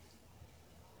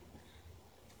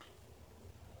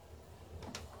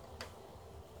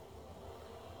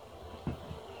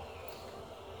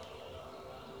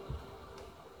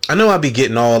 I know I be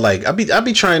getting all like, I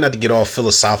be trying not to get all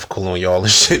philosophical on y'all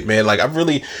and shit, man. Like I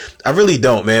really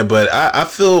don't, man. But I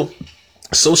feel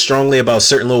so strongly about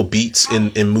certain little beats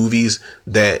in movies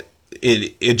that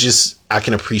it just, I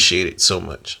can appreciate it so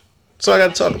much. So I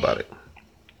got to talk about it.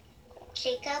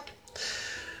 Jacob?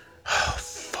 Oh,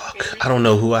 fuck. I don't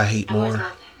know who I hate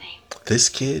more. This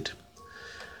kid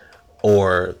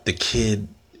or the kid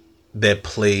that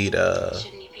played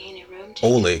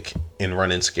Oleg in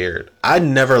Running Scared. I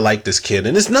never liked this kid,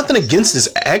 and it's nothing against this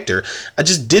actor. I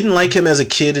just didn't like him as a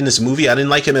kid in this movie. I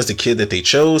didn't like him as the kid that they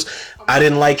chose. I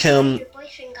didn't like him. Your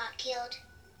boyfriend got killed.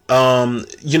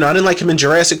 You know, I didn't like him in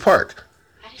Jurassic Park.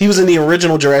 He was in the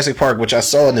original Jurassic Park, which I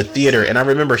saw in the theater, and I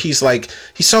remember he's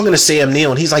talking to Sam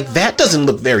Neill, and he's like, that doesn't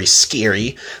look very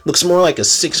scary. Looks more like a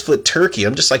 6-foot turkey.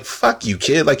 I'm just like, fuck you,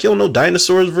 kid. Like, you don't know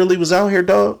dinosaurs really was out here,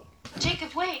 dog.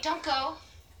 Jacob, wait, don't go.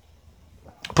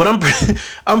 But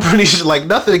I'm pretty sure, like,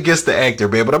 nothing against the actor,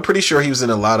 man, but I'm pretty sure he was in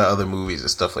a lot of other movies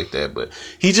and stuff like that. But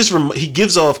he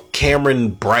gives off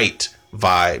Cameron Bright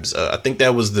vibes. I think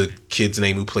that was the kid's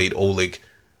name who played Oleg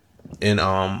in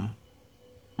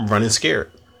Running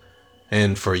Scared.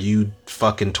 And for you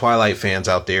fucking Twilight fans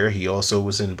out there, he also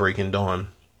was in Breaking Dawn.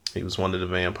 He was one of the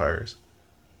vampires.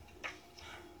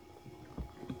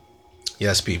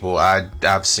 Yes, people,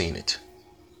 I've seen it.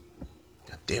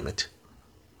 God damn it.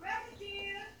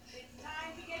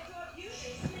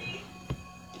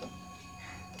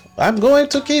 I'm going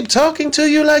to keep talking to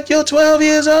you like you're 12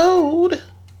 years old.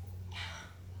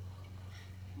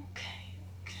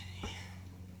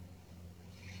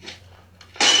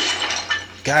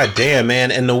 God damn,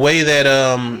 man. And the way that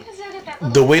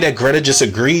Greta just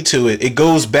agreed to it, it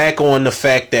goes back on the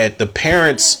fact that the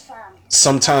parents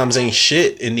sometimes ain't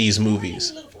shit in these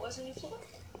movies. Well,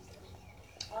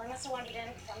 I must have wandered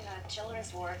in from the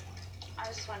children's ward. I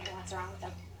was just wondering what's wrong with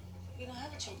them. We don't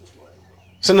have a children's ward.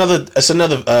 It's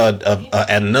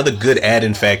another good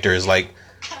add-in factor is like,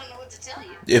 I don't know what to tell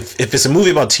you. if it's a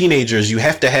movie about teenagers, you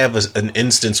have to have an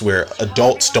instance where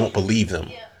adults don't believe them.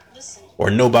 or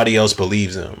nobody else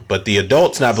believes him. But the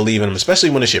adults not believing him,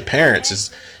 especially when it's your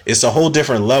parents, it's a whole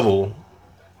different level.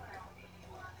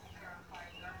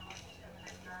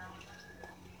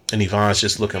 And Yvonne's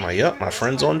just looking like, yep, my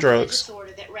friend's on drugs.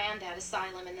 Disorder that ran that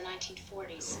asylum in the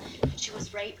 1940s. She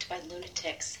was raped by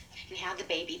lunatics and had the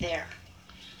baby there.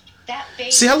 That baby.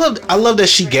 See, I love that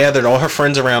she gathered all her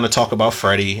friends around to talk about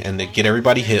Freddy and to get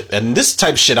everybody hip. And this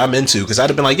type of shit I'm into, because I'd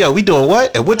have been like, yo, we doing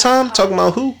what? At what time? Talking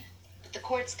about who? The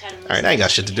courts kind of. All right, I ain't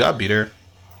got shit to do. I'll be there.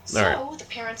 So, All right. the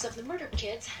parents of the murdered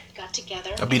kids got together.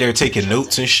 I'll be there taking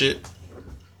notes and shit.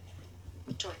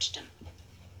 Torched him.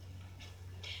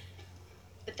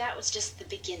 But that was just the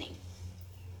beginning.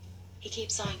 He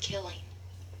keeps on killing.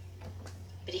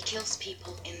 But he kills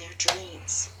people in their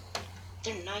dreams.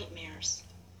 They're nightmares.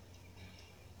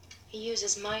 He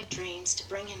uses my dreams to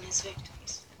bring in his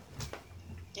victims.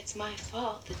 It's my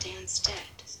fault that Dan's dead.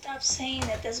 Stop saying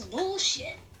that. That's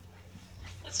bullshit.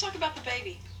 Let's talk about the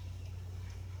baby.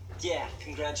 Yeah,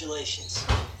 congratulations.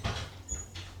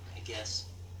 I guess.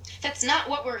 That's not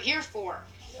what we're here for.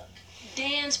 Look,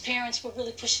 Dan's parents were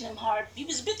really pushing him hard. He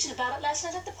was bitching about it last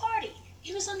night at the party.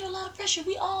 He was under a lot of pressure.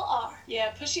 We all are.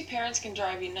 Yeah, pushy parents can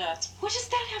drive you nuts. What does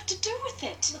that have to do with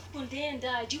it? Look, when Dan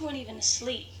died, you weren't even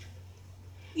asleep.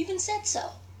 You even said so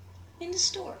in the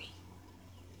story.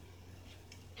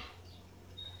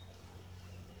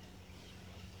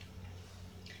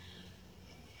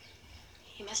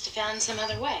 He must have found some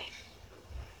other way.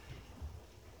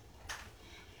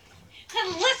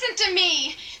 And listen to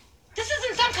me! This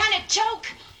isn't some kind of joke!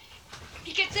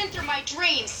 He gets in through my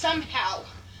dreams somehow.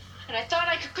 And I thought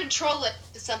I could control it,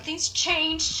 but something's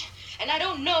changed, and I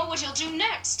don't know what he'll do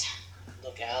next.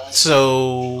 Look, Alice.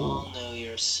 So I'll know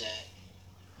you're sad.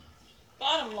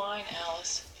 Bottom line,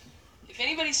 Alice, if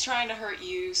anybody's trying to hurt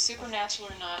you, supernatural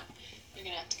or not, you're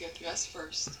gonna have to go through us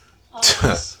first.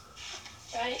 Always.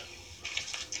 Right?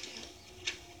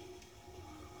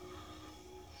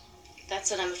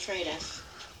 That's what I'm afraid of.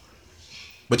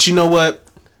 But you know what?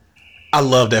 I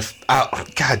love that.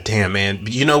 God damn, man.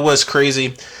 You know what's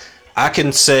crazy? I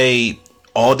can say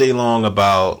all day long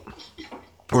about,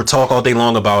 or talk all day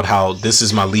long about how this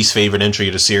is my least favorite entry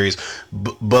of the series.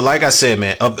 But like I said,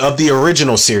 man, of the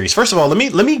original series. First of all, let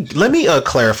me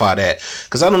clarify that,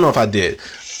 because I don't know if I did.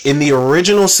 In the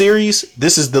original series,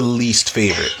 this is the least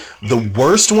favorite. The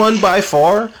worst one by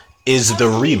far is the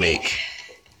remake.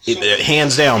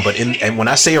 Hands down. But and when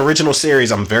I say original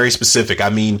series, I'm very specific. I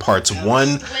mean parts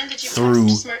 1 through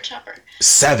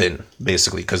 7,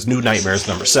 basically, because New Nightmare is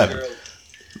number 7.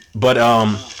 But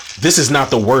this is not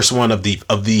the worst one of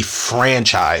the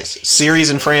franchise.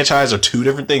 Series and franchise are two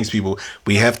different things, people.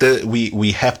 We have to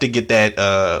get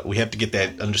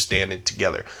that understanding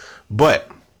together.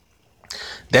 But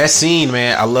that scene,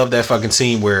 man, I love that fucking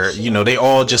scene where, you know, they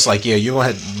all just like, yeah, you're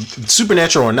gonna have,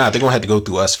 supernatural or not, they're gonna have to go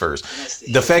through us first.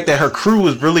 The fact that her crew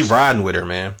was really riding with her,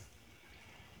 man.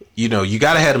 You know, you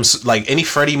gotta have them, like any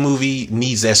Freddy movie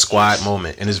needs that squad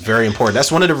moment, and it's very important.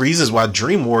 That's one of the reasons why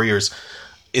Dream Warriors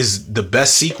is the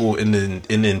best sequel in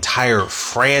the entire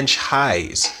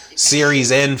franchise, series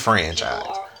and franchise.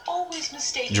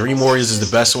 Dream Warriors is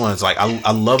the best one. It's like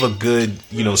I love a good,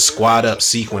 you know, squad up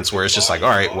sequence where it's just like, all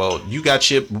right, well,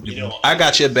 I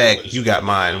got your back, you got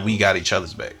mine, we got each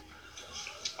other's back.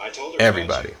 I told her.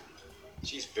 Everybody.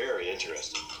 She's very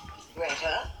interested.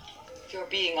 Greta, you're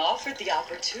being offered the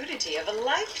opportunity of a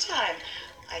lifetime.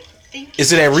 I think.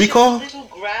 Is it at Recall? A little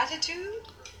gratitude.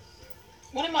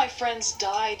 One of my friends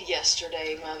died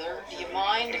yesterday, Mother. Do you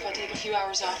mind if I take a few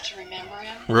hours off to remember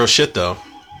him? Real shit though.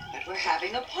 But we're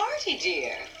having a party,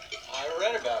 dear. I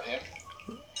read about him.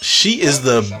 She is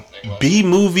the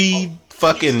B-movie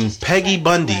fucking Peggy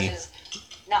Bundy.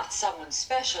 Not someone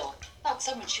special. Not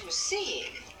someone she was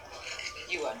seeing.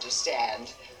 You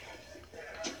understand.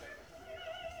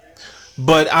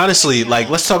 But honestly, like,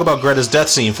 let's talk about Greta's death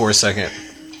scene for a second.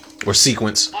 Or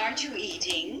sequence. Aren't you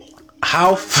eating?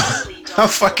 How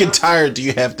fucking tired do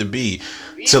you have to be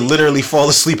to literally fall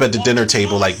asleep at the dinner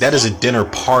table? Like, that is a dinner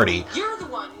party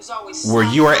where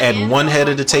you are at one head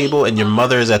of the table and your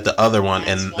mother is at the other one,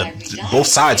 and both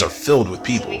sides are filled with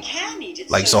people.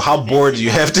 Like, so how bored do you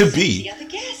have to be?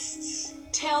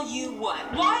 Tell you what,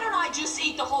 why don't I just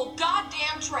eat the whole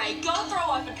goddamn tray, go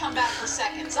throw up and come back for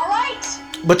seconds, alright?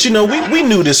 But you know, we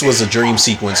knew this was a dream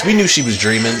sequence. We knew she was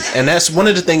dreaming, and that's one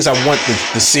of the things I want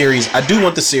the series. I do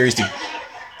want the series to.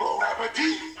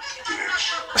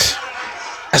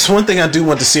 That's one thing I do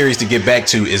want the series to get back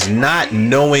to, is not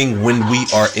knowing when we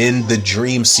are in the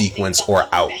dream sequence or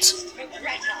out.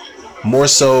 More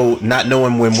so, not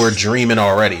knowing when we're dreaming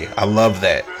already. I love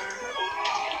that.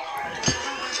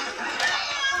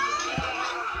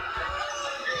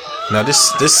 Now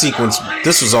this sequence,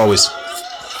 this was always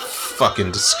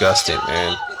fucking disgusting,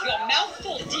 man. With your mouth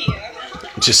full, dear.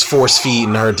 Just force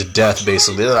feeding her to death,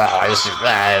 basically. That's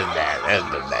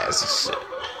the nasty shit.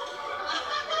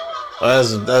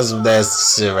 That's some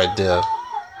nasty shit right there.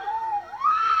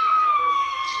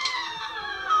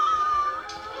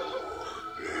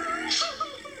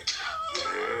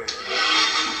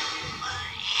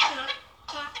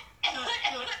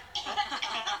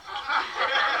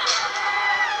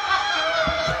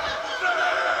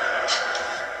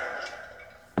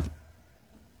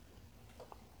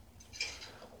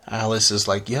 Alice is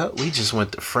like, yep, we just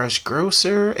went to Fresh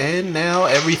Grocer, and now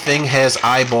everything has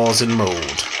eyeballs and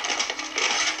mold.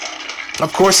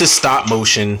 Of course, it's stop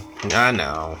motion. I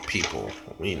know, people.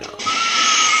 We know.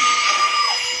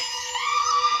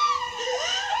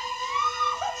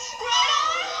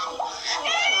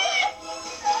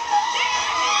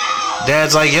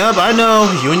 Dad's like, yep, I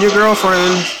know. You and your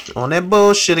girlfriend on that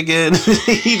bullshit again.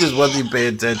 He just wasn't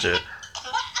paying attention.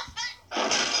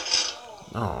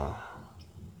 Oh.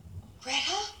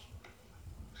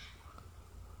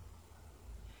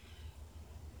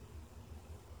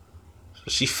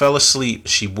 She fell asleep.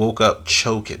 She woke up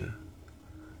choking.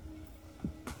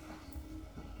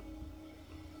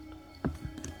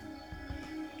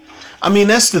 I mean,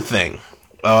 that's the thing.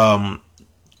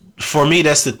 For me,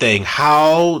 that's the thing.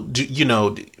 How do you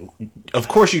know? Of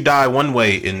course, you die one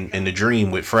way in the dream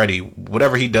with Freddy.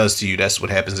 Whatever he does to you, that's what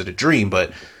happens in the dream.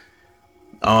 But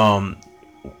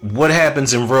what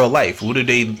happens in real life? What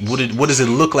does it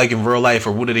look like in real life,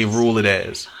 or what do they rule it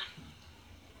as?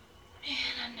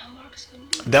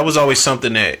 That was always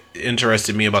something that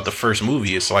interested me about the first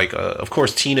movie. It's like, of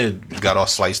course, Tina got all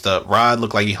sliced up. Rod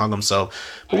looked like he hung himself.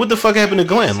 But what the fuck happened to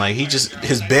Glenn? Like,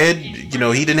 his bed, you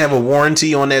know, he didn't have a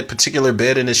warranty on that particular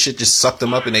bed, and his shit just sucked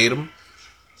him up and ate him.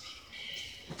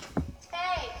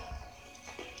 Hey.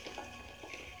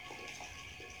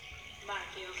 Mark,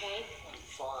 you okay? I'm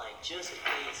fine, just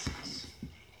cases.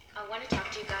 I want to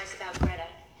talk to you guys about Greta.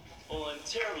 Oh, I'm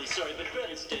terribly sorry, but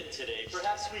Greta's dead today.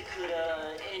 Perhaps we could,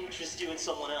 interest you in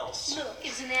someone else. Look,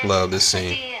 isn't that... Love this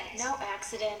scene. No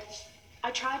accident.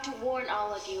 I tried to warn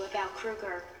all of you about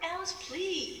Kruger. Alice,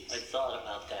 please. I thought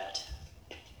about that.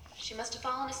 She must have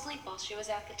fallen asleep while she was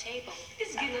at the table. This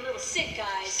is getting a little sick,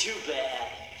 guys. Too bad.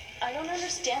 I don't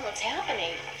understand what's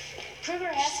happening. Kruger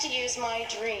has to use my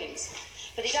dreams,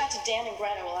 but he got to Dan and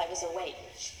Greta while I was awake.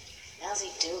 How's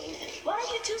he doing it? Why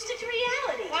don't you two stick to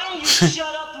reality? Why don't you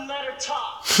shut up and let her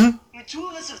talk? The two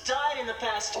of us have died in the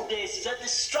past 2 days. Does that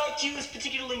strike you as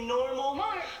particularly normal?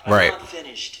 Mark. Right. I'm not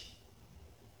finished.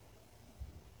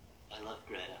 I love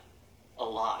Greta. A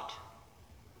lot.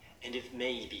 And if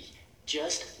maybe,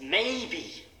 just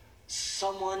maybe,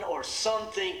 someone or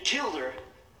something killed her,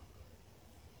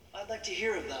 I'd like to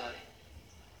hear about it.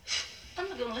 I'm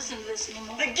not gonna listen to this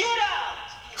anymore. Then get out!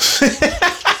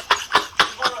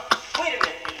 Wait a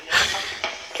minute.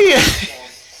 Yeah.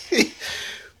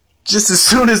 Just as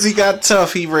soon as he got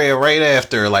tough, he ran right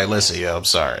after her, like, listen, yo, I'm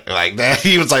sorry. Like that,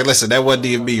 he was like, listen, that wasn't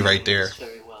even me right there.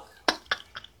 Very well.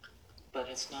 But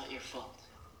it's not your fault.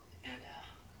 And,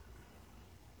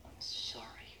 I'm sorry.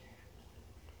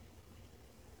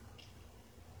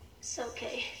 It's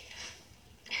okay.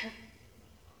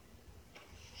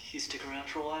 You stick around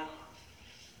for a while?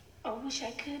 I wish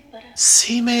I could, but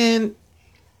See, man,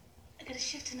 I got a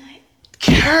shift tonight.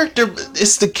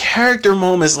 it's the character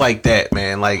moments like that,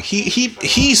 man. Like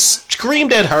he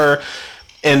screamed at her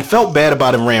and felt bad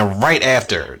about it and ran right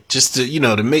after her, just to, you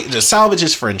know, to salvage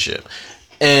his friendship.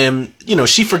 And, you know,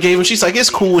 she forgave him. She's like,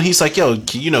 it's cool. And he's like, yo,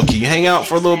 can you hang out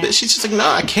for a little bit? She's just like, no,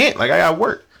 I can't. Like, I gotta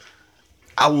work.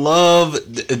 I love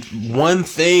one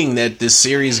thing that this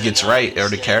series gets right are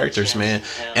the characters, man.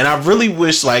 And I really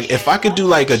wish, like, if I could do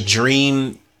like a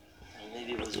dream,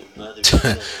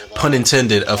 pun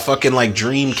intended, a fucking like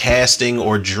dream casting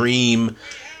or dream,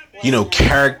 you know,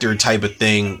 character type of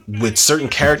thing with certain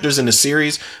characters in the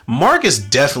series, Mark is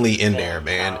definitely in there,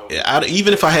 man.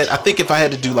 Even if I think if I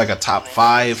had to do like a top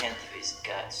 5,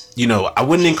 you know, I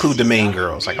wouldn't include the main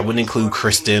girls. Like, I wouldn't include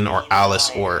Kristen or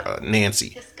Alice or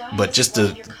Nancy, but just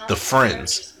the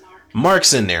friends.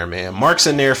 Mark's in there, man. Mark's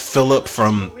in there. Philip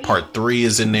from part 3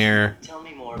 is in there. Tell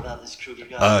me more about this Kruger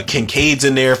guy. Kincaid's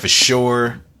in there for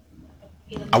sure.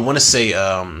 I want to say,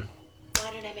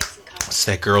 what's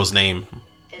that girl's name?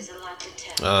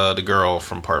 The girl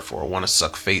from part 4, Want to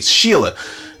Suck Face. Sheila.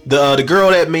 The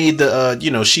girl that made the,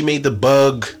 you know, she made the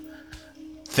bug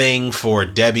thing for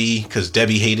Debbie, because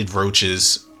Debbie hated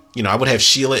roaches. You know, I would have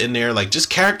Sheila in there. Like, just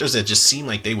characters that just seemed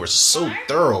like they were so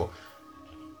thorough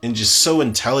and just so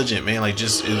intelligent, man. Like,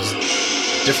 just, it was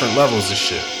different levels of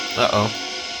shit. Uh-oh.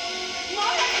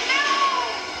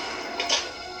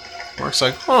 Mark's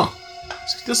like, huh,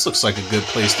 this looks like a good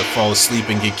place to fall asleep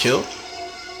and get killed.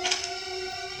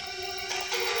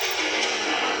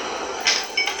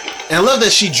 And I love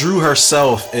that she drew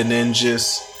herself and then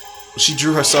she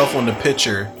drew herself on the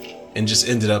picture and just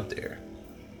ended up there.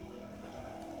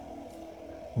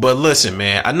 But listen,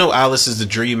 man, I know Alice is the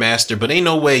Dream Master, but ain't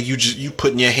no way you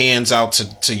putting your hands out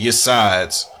to your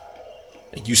sides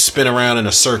and you spin around in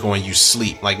a circle and you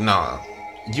sleep. Like, nah,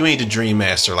 you ain't the Dream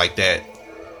Master like that.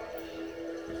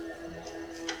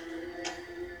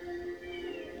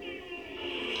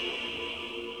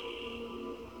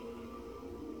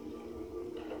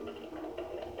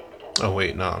 Oh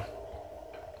wait, nah.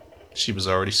 She was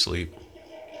already asleep.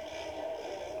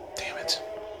 Damn it.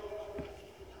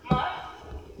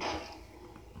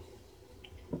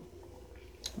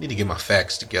 Need to get my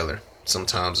facts together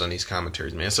sometimes on these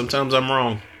commentaries, man. Sometimes I'm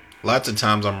wrong. Lots of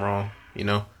times I'm wrong, you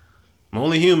know. I'm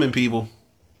only human, people.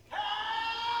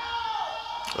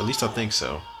 At least I think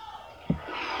so.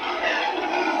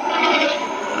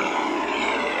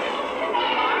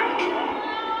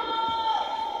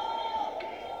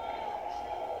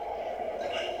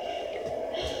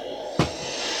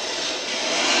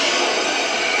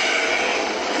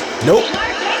 Nope.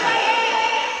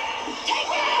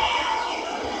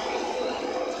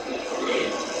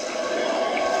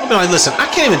 I'll be like, listen, I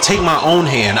can't even take my own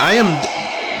hand. I am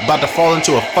about to fall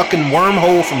into a fucking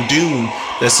wormhole from Dune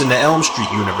that's in the Elm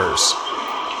Street universe.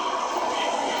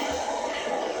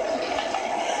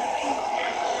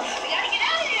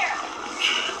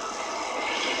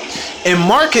 And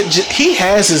Mark, he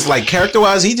has his, like,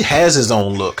 character-wise, he has his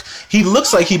own look. He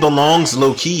looks like he belongs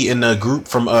low-key in the group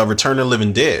from Return of the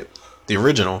Living Dead, the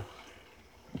original.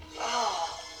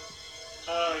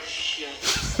 Oh shit.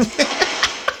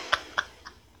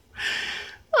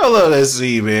 I love that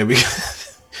scene, man,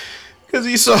 because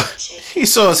he saw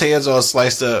his hands all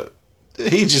sliced up.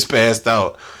 He just passed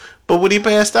out. But when he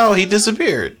passed out, he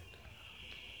disappeared.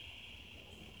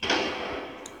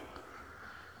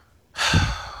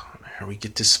 Here we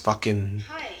get this fucking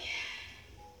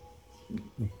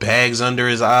bags under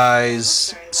his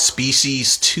eyes,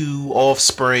 species 2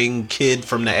 offspring kid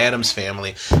from the Addams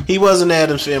Family. He was an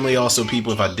Addams Family also,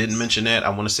 people. If I didn't mention that, I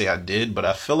want to say I did, but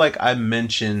I feel like I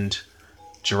mentioned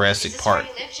Jurassic Park.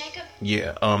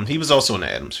 Yeah, he was also in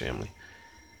the Addams Family.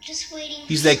 Just waiting.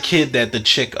 He's that kid that the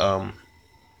chick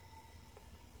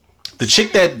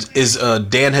that is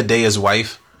Dan Hedaya's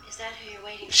wife. Is that who you're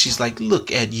waiting for? She's like,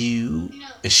 look at you.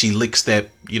 And she licks that,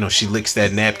 she licks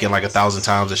that napkin like 1,000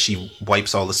 times and she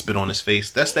wipes all the spit on his face.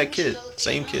 That's that kid.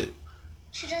 Same kid.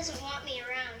 She doesn't want me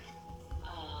around.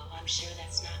 Oh, I'm sure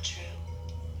that's not true.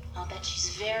 I'll bet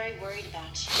she's very worried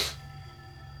about you.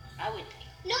 I would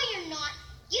be. No, you're not.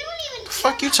 You don't even. The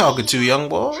fuck you talking to, young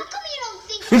boy? How come you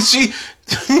don't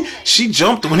think she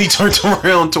jumped when he turned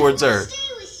around towards her. stay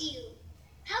with you?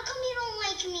 How come you don't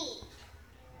like me?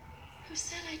 Who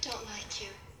said I don't like you?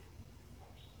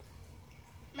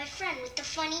 My friend with the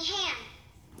funny hand.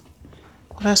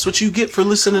 Well, that's what you get for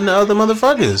listening to other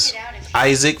motherfuckers.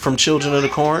 Isaac from Children of the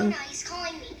Corn. He's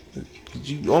calling me.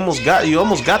 You almost got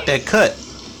that cut.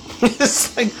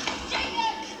 It's like,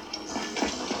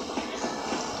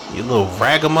 you little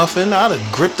ragamuffin. I'd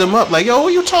have gripped him up like, yo, who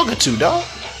you talking to, dog?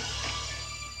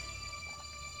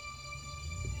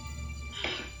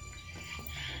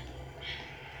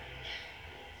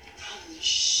 Holy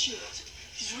shit.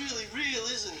 He's really real,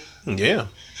 isn't he? Yeah.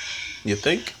 You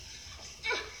think?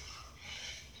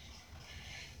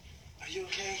 Are you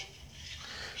okay?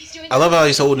 He's doing I love how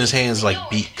he's holding his hands like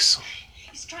beaks.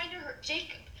 He's trying to hurt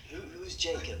Jacob. Who's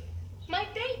Jacob? My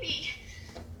baby.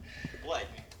 What?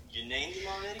 You named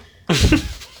him already?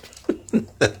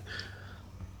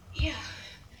 Yeah.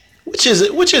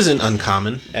 Which isn't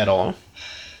uncommon at all.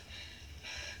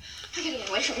 I gotta get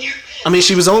away from here. I mean,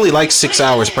 she was only like 6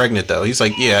 hours pregnant, though. He's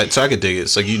like, yeah, so I could dig it.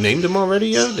 It's like, you named him already?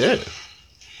 Yeah.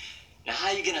 Now,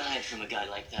 how you gonna hide from a guy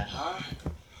like that, huh?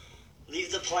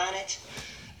 Leave the planet?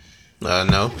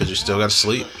 No, because you still got to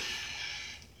sleep.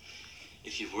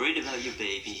 If you're worried about your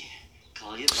baby,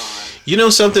 call your barn. You know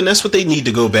something? That's what they need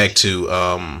to go back to,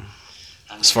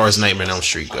 as far as Nightmare on Elm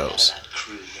Street goes.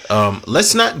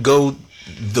 Let's not go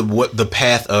the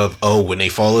path of, oh, when they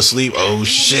fall asleep, oh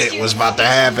shit, what's about to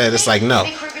happen? It's like, no.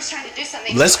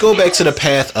 Let's go back to the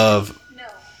path of,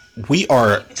 we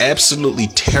are absolutely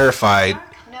terrified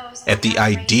at the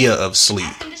idea of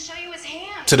sleep,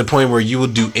 to the point where you will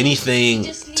do anything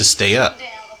to stay up.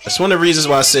 That's one of the reasons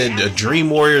why I said Dream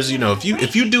Warriors.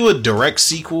 If you do a direct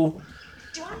sequel,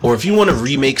 or if you want to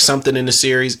remake something in the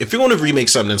series,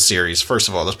 first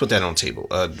of all, let's put that on the table.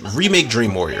 Remake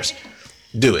Dream Warriors.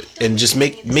 Do it, and just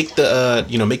make the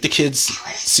make the kids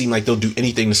seem like they'll do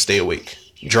anything to stay awake.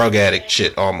 Drug addict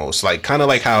shit, almost like kind of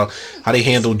like how they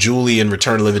handled Julie in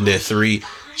Return of the Living Dead 3.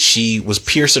 She was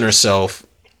piercing herself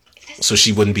so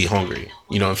she wouldn't be hungry,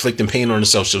 inflicting pain on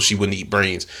herself so she wouldn't eat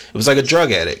brains. It was like a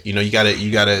drug addict. You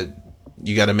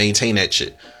gotta maintain that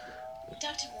shit.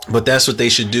 But that's what they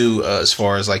should do as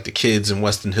far as like the kids in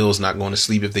Weston Hills not going to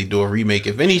sleep if they do a remake.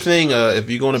 If anything, if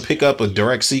you're going to pick up a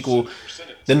direct sequel,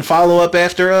 then follow up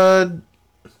after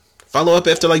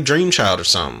like Dream Child or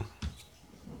something.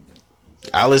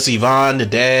 Alice, Yvonne, the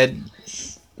dad,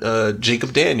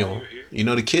 Jacob Daniel,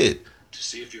 the kid. To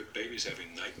see if your baby's having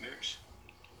nightmares.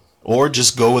 Or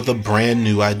just go with a brand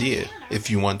new idea if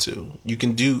you want to. You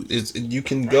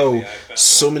can go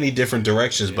so many different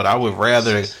directions, but I would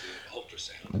rather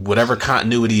whatever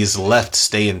continuity is left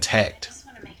stay intact. I just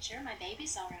want to make sure my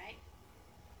baby's all right.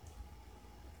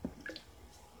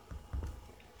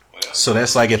 So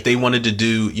that's like if they wanted to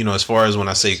do, as far as when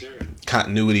I say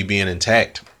continuity being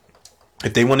intact,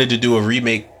 if they wanted to do a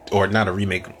remake, or not a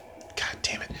remake, god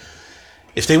damn it.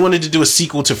 If they wanted to do a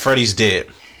sequel to Freddy's Dead,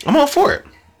 I'm all for it.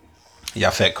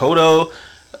 Yaphet Kotto,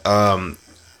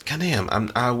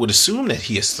 goddamn, I would assume that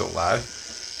he is still alive.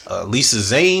 Lisa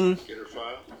Zane,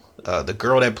 the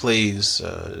girl that plays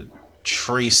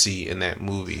Tracy in that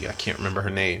movie, I can't remember her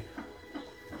name.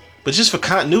 But just for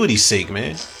continuity's sake,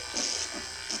 man.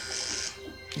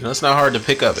 It's not hard to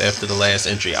pick up after the last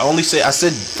entry. I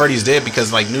said Freddy's Dead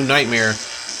because like New Nightmare,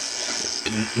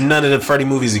 none of the Freddy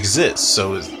movies exist,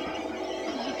 so we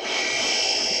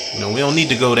don't need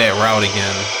to go that route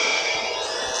again.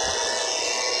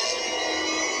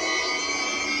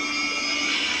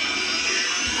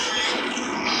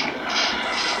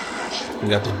 We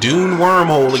got the Dune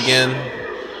wormhole again.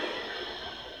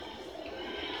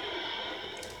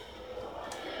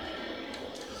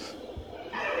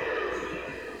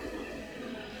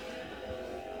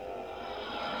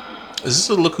 Is this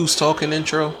a Look Who's Talking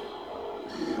intro?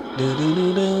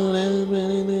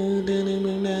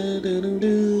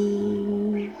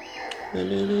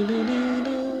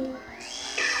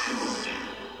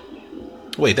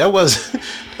 Wait, that was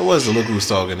the Look Who's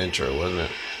Talking intro, wasn't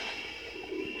it?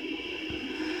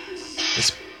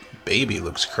 This baby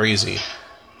looks crazy.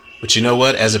 But you know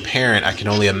what? As a parent, I can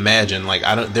only imagine. Like,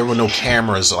 there were no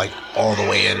cameras like all the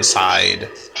way inside.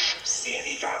 See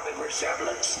any family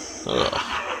resemblance?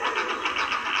 Ugh.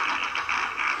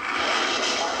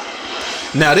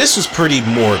 Now, this was pretty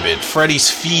morbid.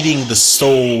 Freddy's feeding the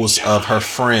souls of her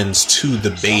friends to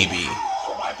the baby.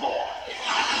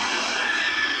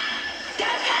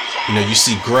 You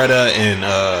see Greta and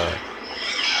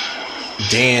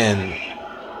Dan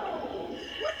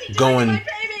going,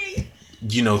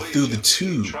 through the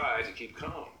tube. Try to keep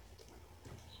calm.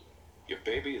 Your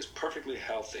baby is perfectly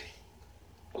healthy.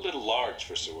 A little large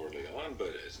for so early on,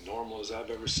 but as normal as I've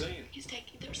ever seen. He's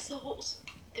taking their souls,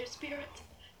 their spirits,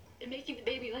 and making the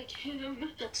baby like him.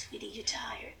 Look, sweetie, you're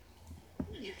tired.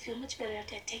 You'll feel much better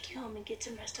after I take you home and get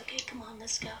some rest, okay? Come on,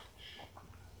 let's go.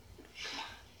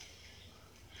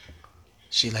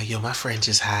 She like, yo, my friend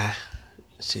just high.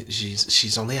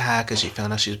 She's only high because she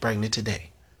found out she was pregnant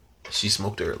today. She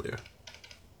smoked earlier.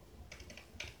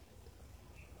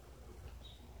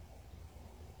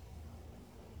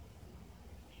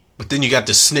 But then you got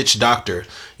the snitch doctor.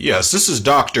 Yes, this is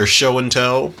Dr. Show and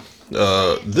Tell.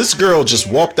 This girl just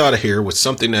walked out of here with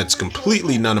something that's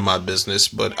completely none of my business,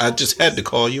 but I just had to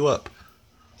call you up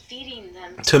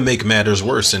to make matters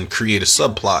worse and create a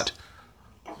subplot.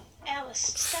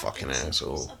 Alice, fucking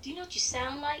asshole. Do you know what you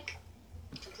sound like?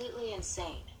 Completely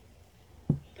insane.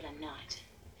 But I'm not.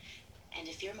 And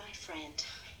if you're my friend,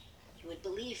 you would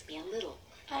believe me a little.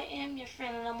 I am your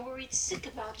friend, and I'm worried sick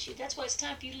about you. That's why it's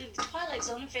time for you to leave the Twilight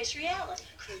Zone and face reality.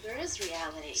 Kruger is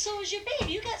reality. So is your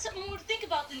baby. You got something more to think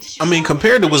about than just I mean,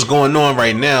 compared to what's going on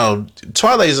right now,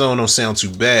 Twilight Zone don't sound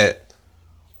too bad.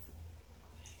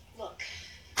 Look.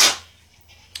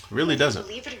 Really doesn't.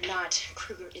 Believe it or not,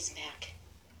 Kruger is back.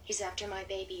 He's after my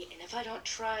baby, and if I don't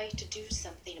try to do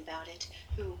something about it,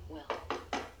 who will?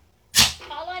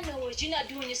 All I know is you're not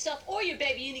doing yourself or your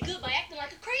baby any good by acting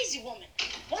like a crazy woman.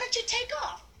 Why don't you take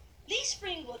off? Leave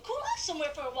Springwood. Cool off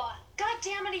somewhere for a while. God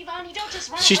damn it, Yvonne, you don't just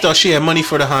run She away thought she had money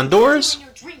for the Honduras? in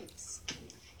your dreams.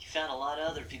 He found a lot of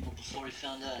other people before he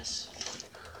found us.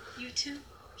 You too?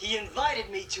 He invited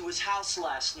me to his house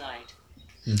last night.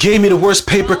 Gave me the worst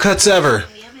paper cuts ever.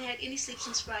 We haven't had any sleep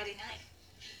since Friday night.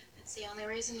 That's the only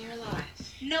reason you're alive.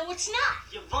 No, it's not.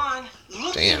 Yvonne,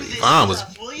 look Damn, through this Yvonne was-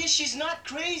 stuff, will you? She's not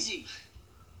crazy.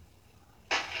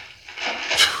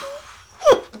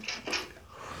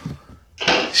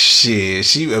 Shit,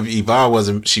 Yvonne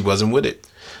wasn't with it.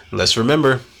 Let's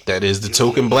remember, that is the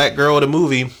token black girl of the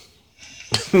movie.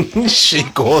 She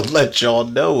gonna let y'all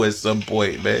know at some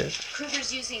point, man.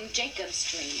 Kruger's using Jacob's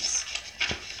dreams.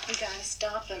 We gotta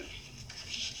stop him.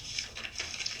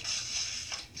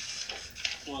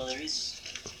 Well, there is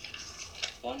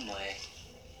one way.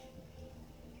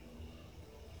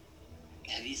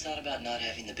 Have you thought about not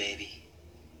having the baby?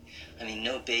 I mean,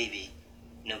 no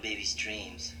baby's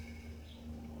dreams.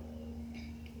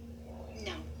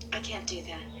 No, I can't do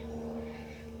that.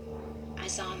 I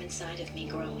saw him inside of me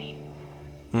growing.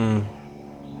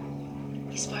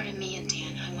 He's part of me and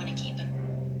Dan. I want to keep him.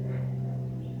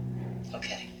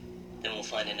 Okay, then we'll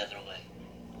find another way.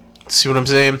 See what I'm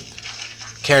saying?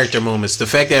 Character moments. The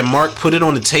fact that Mark put it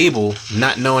on the table,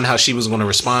 not knowing how she was going to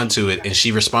respond to it, and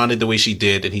she responded the way she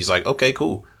did, and he's like, okay,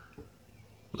 cool.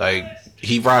 Like,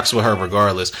 he rocks with her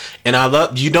regardless. And I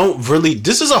love, you don't really,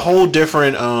 this is a whole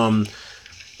different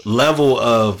level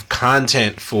of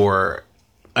content for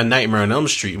a Nightmare on Elm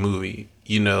Street movie.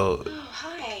 You know,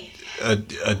 a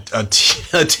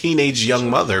teenage young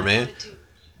mother, man.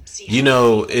 You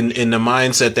know, in the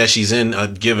mindset that she's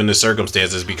in, given the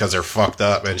circumstances, because they're fucked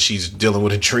up and she's dealing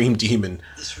with a dream demon.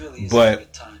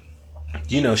 But,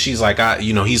 you know, she's like,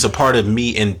 he's a part of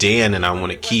me and Dan, and I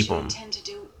want to keep him.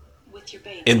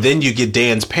 And then you get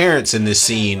Dan's parents in this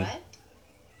scene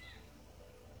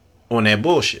on that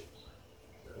bullshit.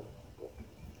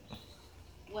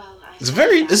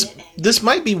 This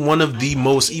might be one of the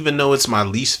most, even though it's my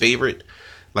least favorite.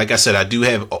 Like I said, I do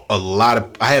have I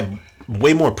have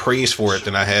way more praise for it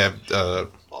than I have,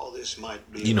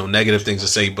 negative things to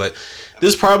say. But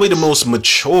this is probably the most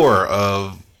mature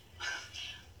of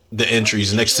the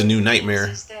entries next to New Nightmare.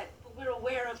 Is that we're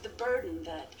aware of the burden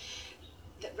that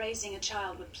raising a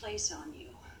child would place on you.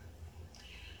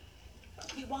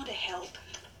 We want to help.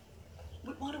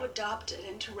 We want to adopt it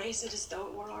and to raise it as though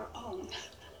it were our own.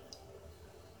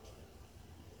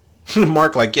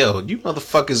 Mark like, yo, you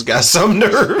motherfuckers got some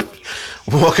nerve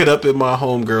walking up in my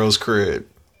homegirl's crib.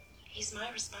 He's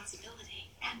my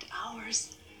responsibility. And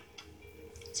ours.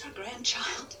 It's our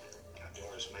grandchild.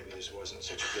 Doris, maybe this wasn't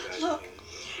such a good idea. Look,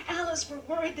 Alice, we're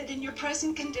worried that in your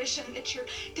present condition that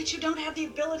you don't have the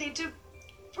ability to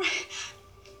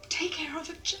take care of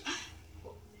a child.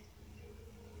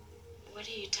 What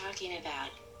are you talking about?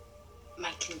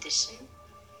 My condition?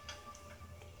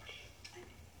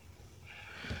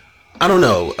 I don't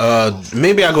know.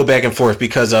 Maybe I go back and forth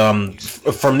because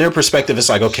from their perspective, it's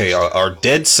like, okay, our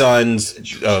dead son's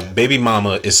baby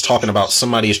mama is talking about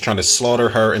somebody is trying to slaughter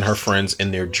her and her friends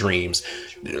in their dreams.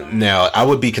 Now, I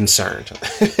would be concerned.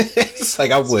 It's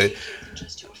like I would.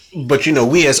 But, you know,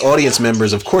 we as audience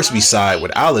members, of course, we side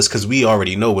with Alice because we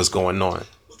already know what's going on.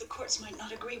 Well, the courts might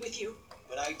not agree with you.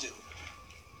 But I do.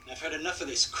 I've heard enough of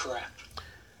this crap.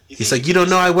 He's like, you don't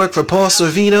know I work for Paul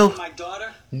Sorvino?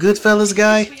 Goodfellas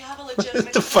guy?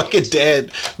 The fucking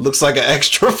dad looks like an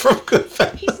extra from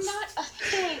Goodfellas. He's not a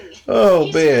thing. Oh,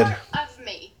 He's man. part of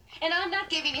me, and I'm not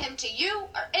giving him to you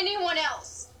or anyone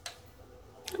else.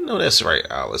 No, that's right,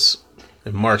 Alice.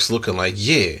 And Mark's looking like,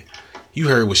 yeah, you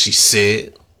heard what she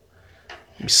said.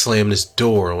 Let me slam this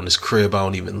door on this crib I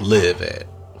don't even live at.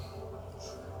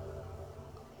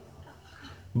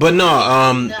 But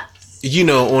no, you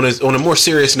know, on a more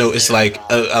serious note, it's like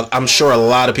I'm sure a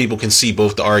lot of people can see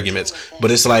both the arguments, but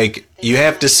it's like you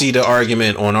have to see the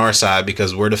argument on our side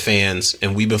because we're the fans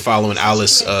and we've been following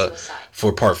Alice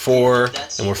for part 4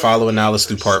 and we're following Alice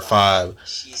through part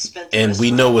 5 and we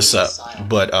know what's up.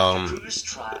 But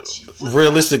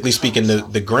realistically speaking,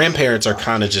 the grandparents are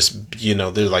kind of just, you know,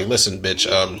 they're like, listen, bitch,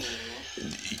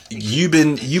 you've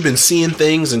been seeing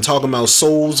things and talking about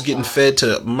souls getting fed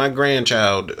to my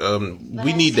grandchild.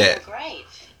 We need that.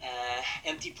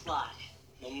 Empty plot.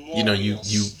 You know, you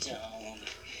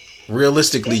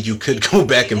realistically you could go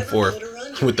back and forth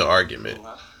with the argument.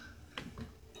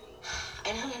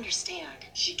 I don't understand.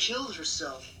 She killed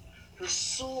herself. Her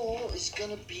soul is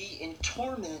gonna be in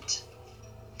torment.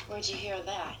 Where'd you hear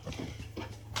that?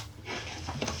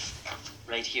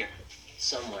 Right here.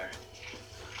 Somewhere.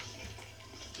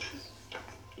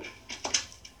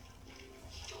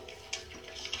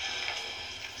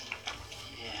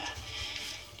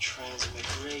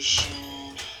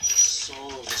 Transmigration,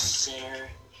 soul of the sinner.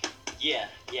 Yeah,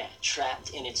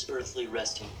 trapped in its earthly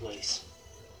resting place.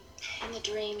 In the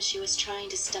dream, she was trying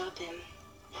to stop him.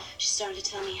 She started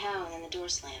to tell me how, and then the door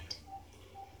slammed.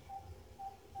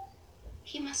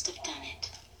 He must have done it.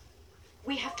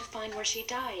 We have to find where she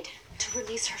died to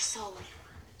release her soul.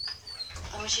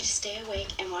 I want you to stay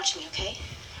awake and watch me, okay?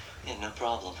 Yeah, no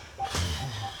problem.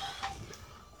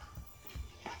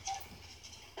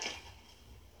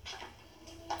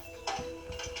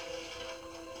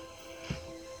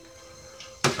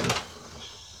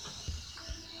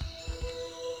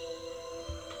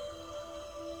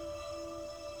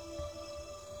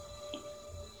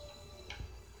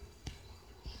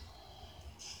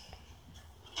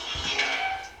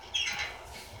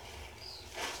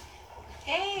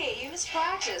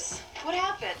 anxious. What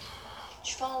happened? Did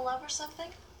you fall in love or something?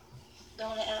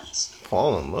 Don't ask.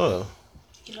 Fall in love?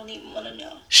 You don't even want to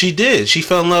know. She did. She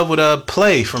fell in love with a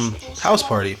Play from House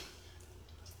Party.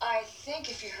 I think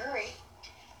if you hurry.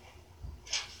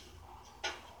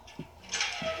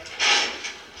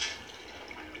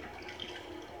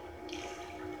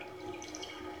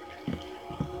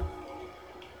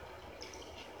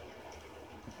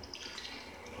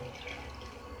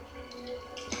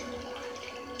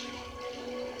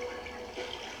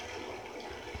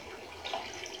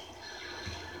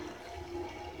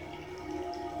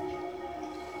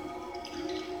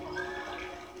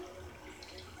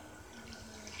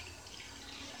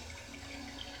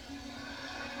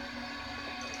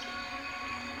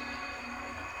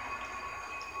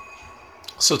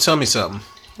 So tell me something.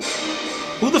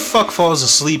 Who the fuck falls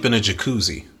asleep in a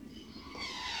jacuzzi?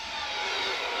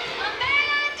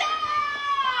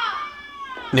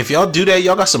 And if y'all do that,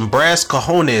 y'all got some brass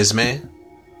cojones, man.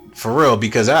 For real,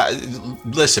 because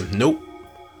listen, nope.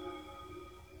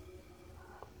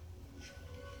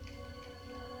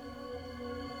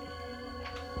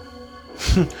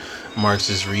 Mark's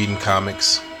is reading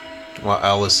comics while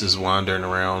Alice is wandering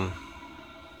around.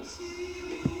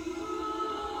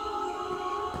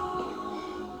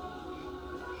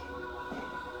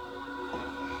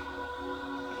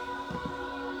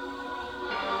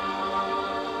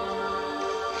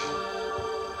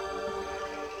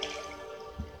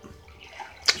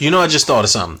 You know, I just thought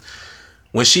of something.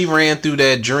 When she ran through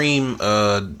that dream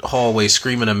hallway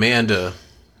screaming Amanda,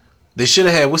 they should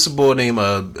have had, what's the boy name?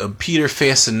 Peter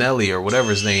Facinelli or whatever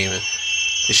his name is.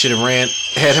 They should have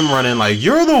had him running like,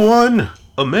 "You're the one,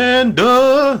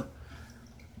 Amanda."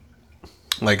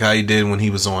 Like how he did when he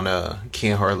was on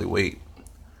Can't Hardly Wait.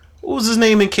 What was his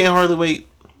name in Can't Hardly Wait?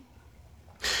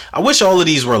 I wish all of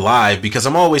these were live because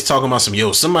I'm always talking about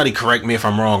somebody correct me if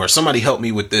I'm wrong, or somebody help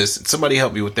me with this, somebody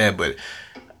help me with that, but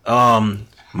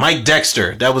Mike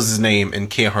Dexter, that was his name in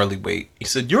Can't Hardly Wait. He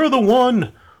said, "You're the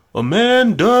one,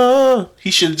 Amanda."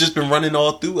 He should have just been running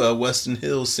all through Weston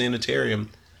Hills Sanitarium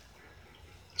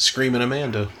screaming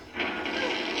Amanda.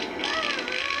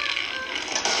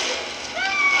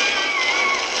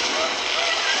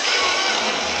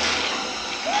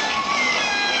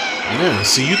 Yeah,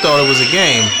 see, you thought it was a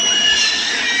game.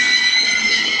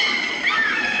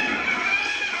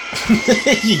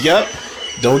 Yup.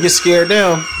 Don't get scared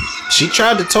now. She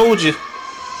tried to told you.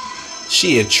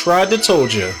 She had tried to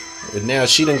told you. And now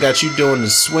she done got you doing the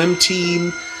swim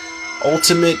team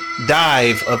ultimate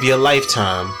dive of your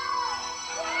lifetime.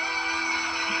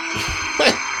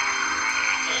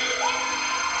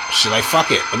 She like, fuck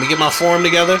it. Let me get my form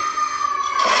together.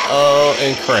 Oh,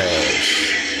 and crash.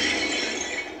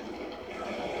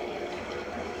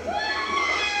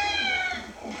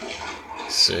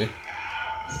 See?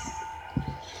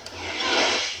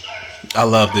 I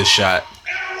love this shot.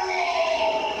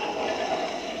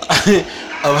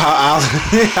 Of how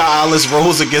Alice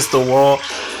rolls against the wall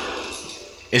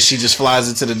and she just flies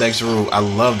into the next room. I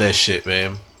love that shit,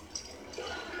 man.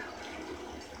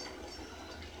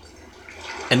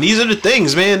 And these are the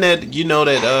things, man, that you know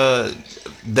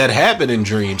that happen in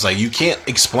dreams. Like, you can't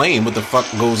explain what the fuck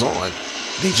goes on.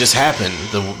 They just happen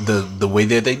the way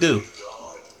that they do.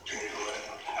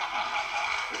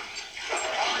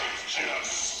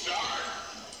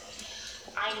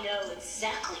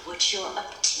 You're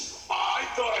up to. I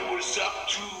thought I was up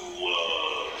to,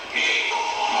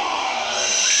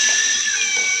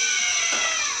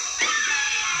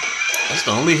 That's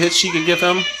the only hit she could give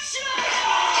him?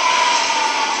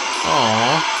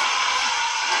 Aww.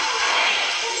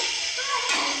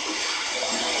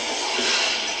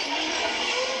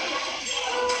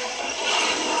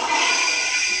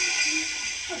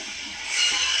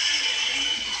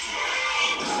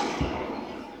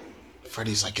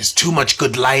 Freddy's like, "It's too much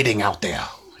good lighting out there.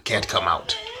 I can't come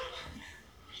out."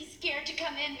 He's scared to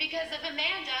come in because of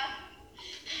Amanda.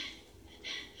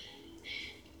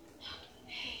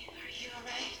 Hey, are you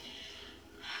alright?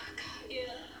 Oh, God,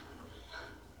 yeah.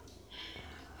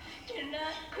 You're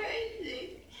not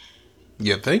crazy.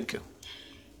 You think?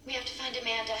 We have to find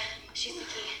Amanda. She's the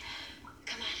key.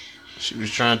 Come on. She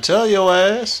was trying to tell your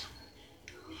ass.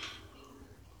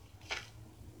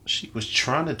 She was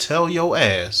trying to tell your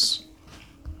ass.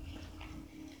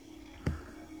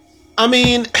 I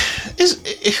mean,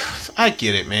 I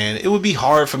get it, man. It would be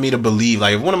hard for me to believe.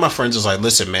 Like, if one of my friends was like,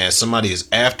 "Listen, man, somebody is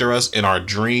after us in our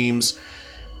dreams."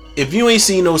 If you ain't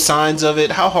seen no signs of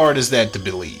it, how hard is that to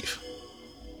believe?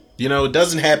 You know, it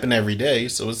doesn't happen every day.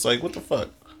 So it's like, what the fuck?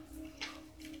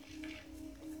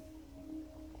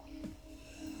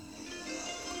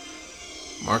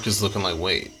 Mark is looking like,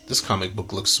 wait, this comic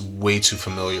book looks way too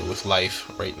familiar with life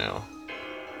right now.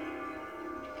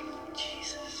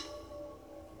 Jesus.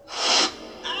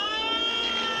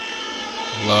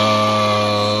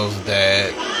 Love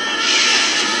that.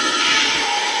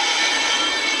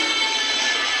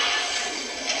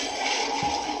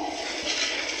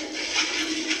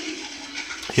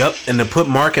 Yep, and to put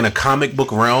Mark in a comic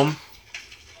book realm,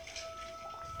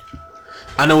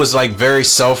 I know it's like very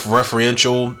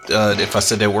self-referential, if I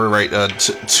said that word right,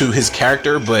 to his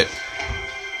character, but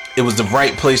it was the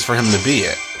right place for him to be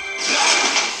at.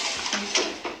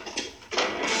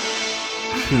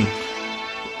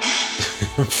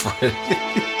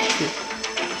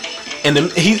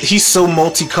 And he's so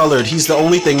multicolored. He's the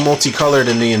only thing multicolored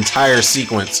in the entire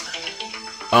sequence,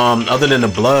 other than the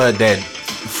blood that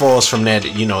falls from that.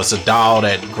 You know, it's a doll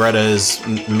that Greta is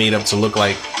made up to look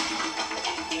like.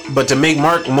 But to make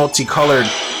Mark multicolored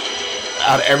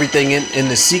out of everything in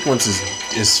the sequence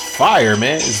is fire,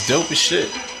 man. It's dope as shit.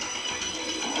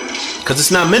 Because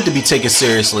it's not meant to be taken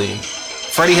seriously.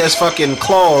 Freddy has fucking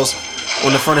claws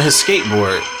on the front of his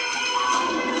skateboard.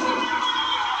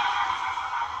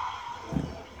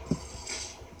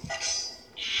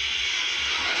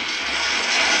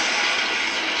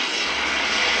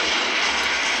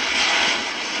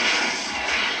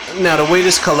 Now, the way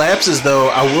this collapses, though,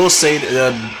 I will say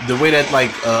the way that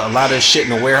like a lot of shit in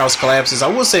the warehouse collapses, I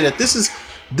will say that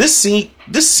this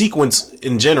sequence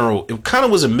in general, it kind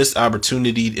of was a missed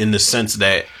opportunity in the sense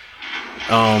that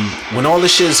when all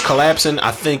this shit is collapsing, I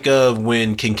think of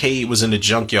when Kincaid was in the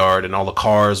junkyard and all the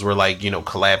cars were like, you know,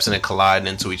 collapsing and colliding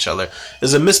into each other.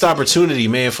 There's a missed opportunity,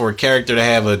 man, for a character to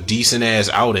have a decent ass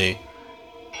outing.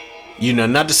 You know,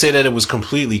 not to say that it was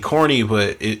completely corny,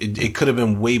 but it could have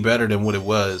been way better than what it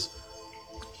was.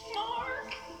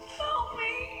 Mark, help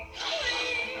me,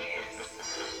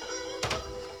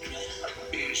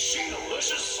 please. Is she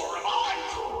delicious or am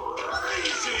I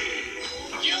crazy?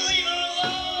 You leave her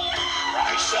alone.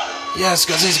 Rise up. Yes,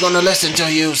 because he's going to listen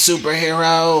to you,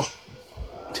 superhero.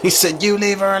 He said, you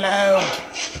leave her alone.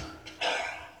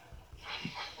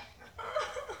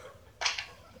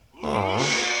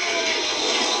 Aww.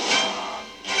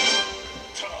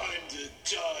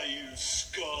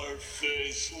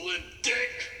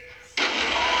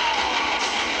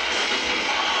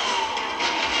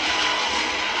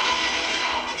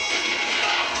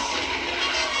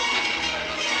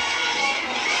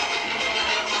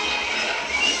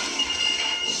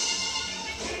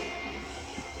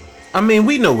 I mean,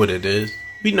 we know what it is.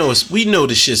 We know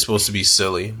the shit's supposed to be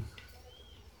silly.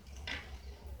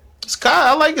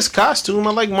 I like his costume.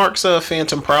 I like Mark's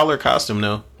Phantom Prowler costume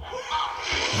though.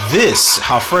 This,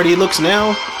 how Freddy looks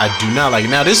now, I do not like.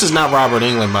 Now, this is not Robert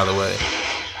Englund, by the way.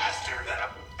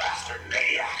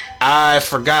 I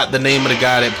forgot the name of the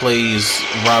guy that plays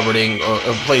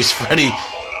plays Freddy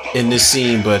in this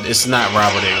scene, but it's not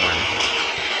Robert Englund.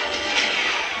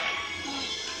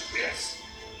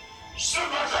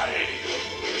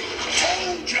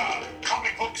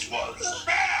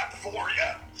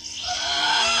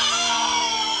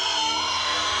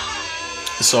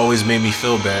 This always made me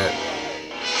feel bad.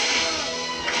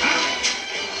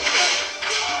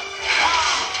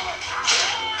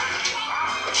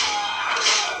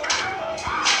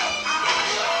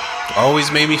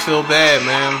 Always made me feel bad,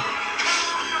 man.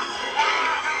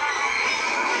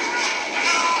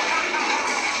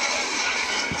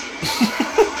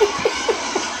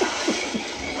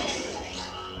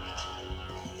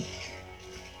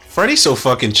 Freddy's so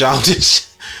fucking childish.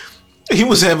 He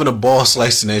was having a ball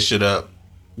slicing that shit up.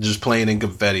 Just playing in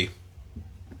confetti.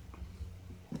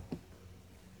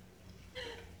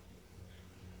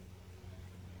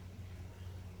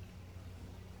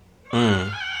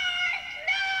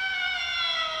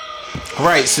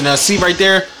 Right, so now see right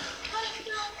there.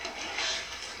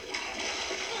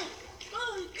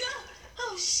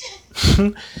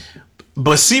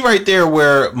 But see right there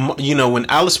where, you know, when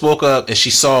Alice woke up and she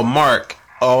saw Mark,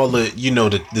 all the, you know,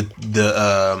 the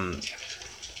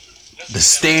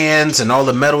stands and all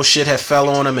the metal shit had fell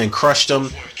on him and crushed him.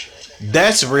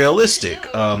 That's realistic.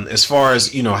 As far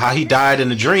as, you know, how he died in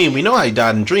the dream, we know how he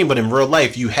died in the dream, but in real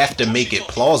life, you have to make it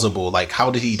plausible. Like,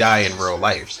 how did he die in real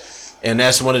life? And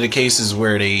that's one of the cases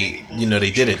where they, you know,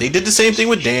 they did it. They did the same thing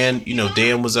with Dan. You know,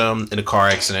 Dan was in a car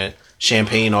accident,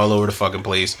 champagne all over the fucking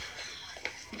place.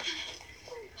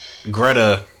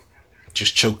 Greta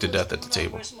just choked to death at the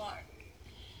table.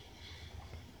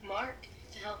 Mark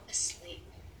fell asleep.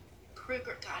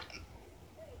 Kruger got him.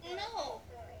 No.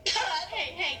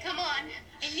 Hey, come on.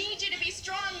 I need you to be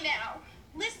strong now.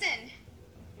 Listen.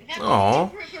 We have to Aw.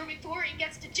 get to Kruger before he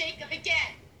gets to Jacob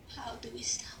again. How do we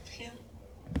stop him?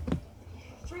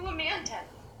 through Amanda.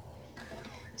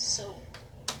 So,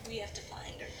 we have to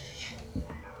find her.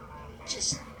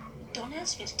 Just don't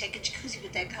ask me to take a jacuzzi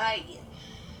with that guy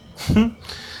again.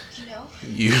 You know?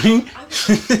 I was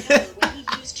going to know when he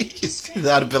used you to distract me.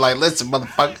 I'd be like, listen,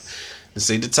 motherfucker, this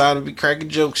ain't the time to be cracking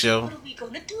jokes, yo. What are we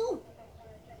gonna do?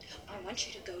 I want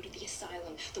you to go to the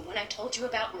asylum, the one I told you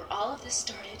about where all of this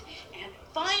started, and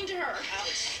find her.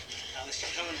 Alice,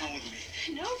 you're coming home with me.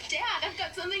 No, Dad, I've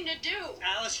got something to do.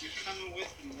 Alice, you're coming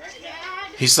with me right now.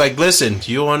 He's like, listen,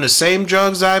 you on the same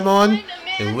drugs I'm on?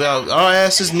 And our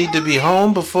asses need to be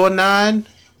home before 9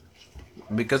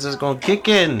 because it's gonna kick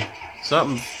in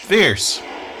something fierce.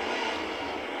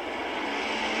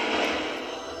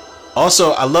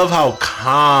 Also, I love how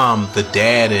calm the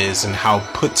dad is and how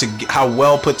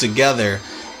well put together,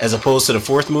 as opposed to the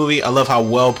fourth movie. I love how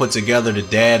well put together the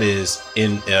dad is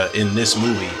in this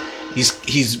movie.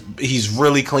 He's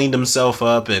really cleaned himself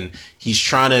up, and he's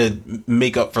trying to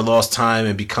make up for lost time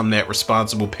and become that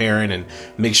responsible parent and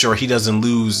make sure he doesn't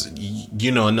lose,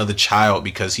 another child,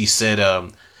 because he said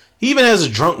he even has a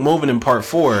drunk moment in part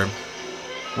 4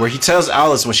 where he tells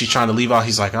Alice when she's trying to leave out,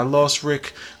 he's like, I lost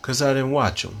Rick because I didn't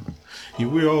watch him.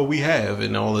 We're all we have,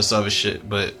 and all this other shit.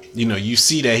 But you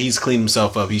see that he's cleaned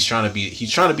himself up. He's trying to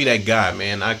be that guy,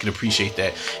 man. I can appreciate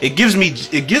that. It gives me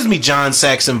John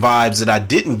Saxon vibes that I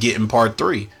didn't get in part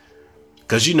 3.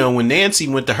 Because when Nancy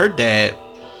went to her dad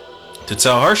to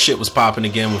tell her shit was popping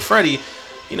again with Freddy,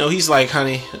 he's like,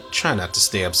 honey, try not to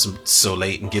stay up so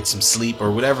late and get some sleep,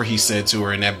 or whatever he said to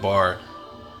her in that bar.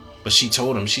 But she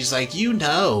told him, she's like,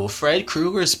 Fred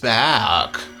Krueger's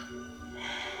back.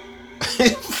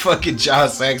 Fucking John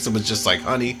Saxon was just like,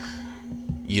 honey,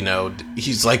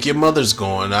 he's like, your mother's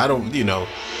gone. I don't,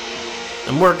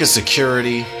 I'm working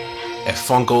security at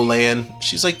Funkoland.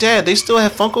 She's like, Dad, they still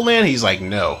have Funkoland? He's like,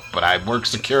 no, but I work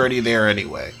security there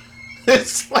anyway.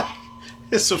 It's like,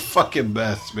 it's a fucking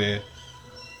mess, man.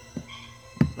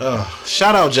 Oh,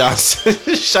 shout out John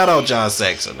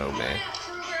Saxon, though, man.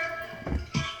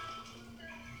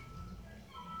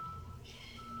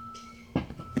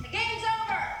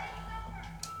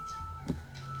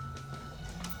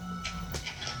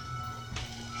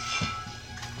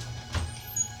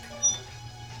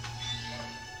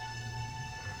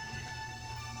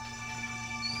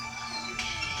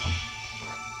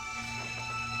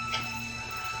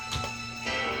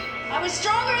 I was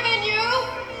stronger than you.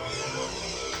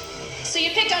 So you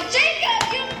picked on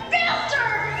Jacob, you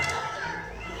bastard!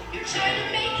 You're trying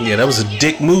to make Yeah, that was a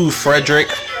dick move, Frederick.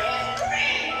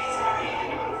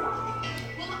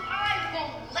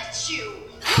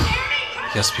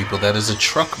 Yes, people, that is a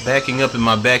truck backing up in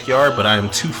my backyard, but I am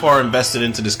too far invested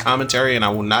into this commentary, and I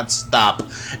will not stop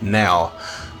now.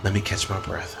 Let me catch my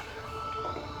breath.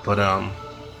 But,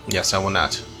 yes, I will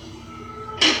not.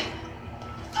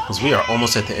 Because we are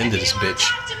almost at the end of this bitch.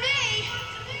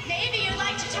 Maybe you'd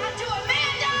like to talk to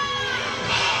Amanda.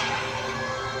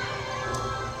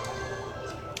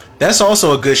 That's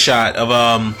also a good shot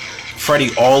of Freddy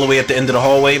all the way at the end of the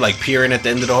hallway, like peering at the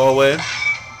end of the hallway.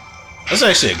 That's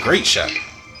actually a great shot.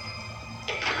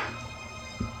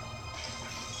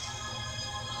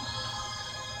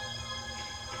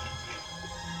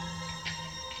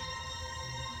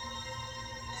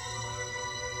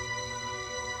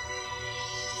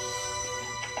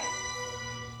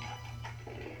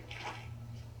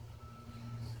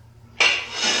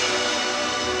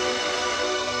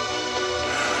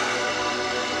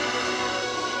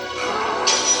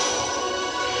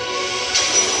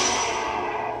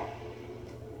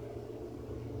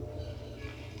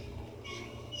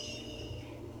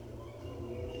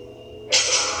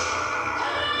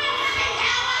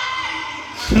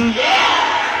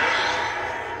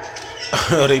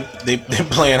 They're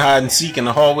playing hide and seek in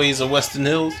the hallways of Weston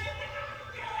Hills.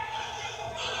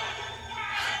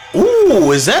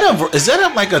 Ooh, is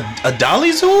that like a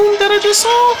dolly zoom that I just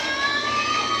saw?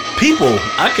 People,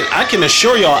 I can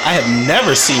assure y'all, I have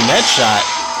never seen that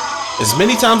shot. As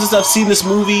many times as I've seen this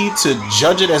movie, to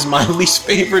judge it as my least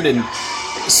favorite and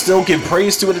still give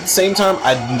praise to it at the same time,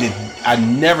 I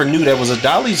never knew that was a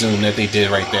dolly zoom that they did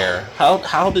right there.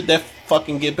 How did that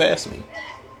fucking get past me?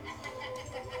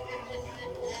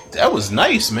 That was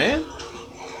nice, man.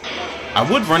 I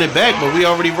would run it back, but we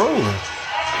already rolling.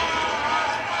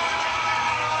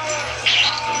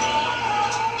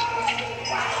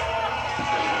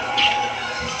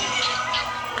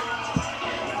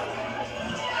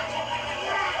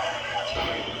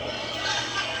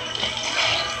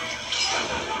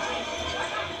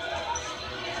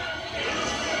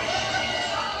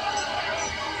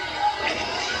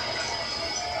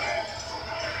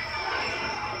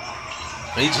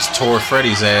 He just tore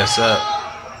Freddy's ass up.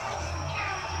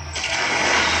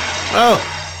 Oh,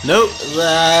 nope.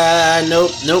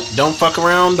 Nope. Don't fuck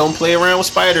around. Don't play around with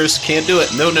spiders. Can't do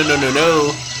it. No.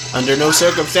 Under no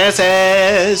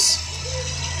circumstances.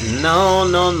 No.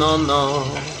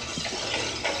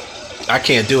 I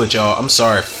can't do it, y'all. I'm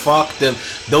sorry. Fuck them.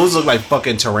 Those look like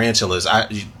fucking tarantulas.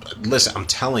 Listen, I'm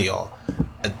telling y'all.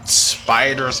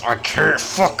 Spiders, I can't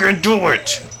fucking do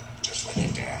it.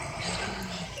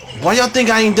 Why y'all think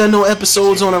I ain't done no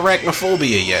episodes on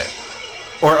arachnophobia yet?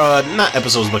 Or, not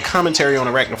episodes, but commentary on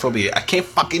arachnophobia. I can't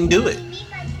fucking do it.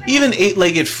 Even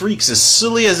Eight-Legged Freaks, as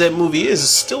silly as that movie is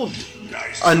still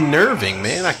unnerving,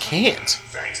 man. I can't.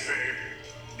 Thanks, babe.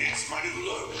 It's my new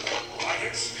look. Like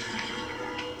it?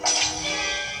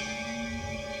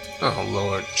 Oh,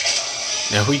 Lord.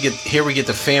 Now here we get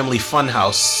the family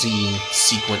funhouse scene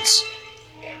sequence.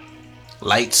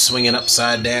 Lights swinging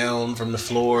upside down from the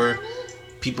floor.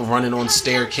 People running on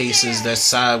staircases that's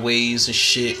sideways and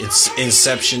shit. It's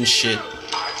Inception shit. Come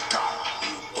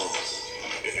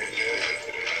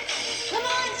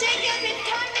on, Jacob, it's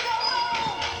time to go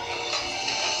home.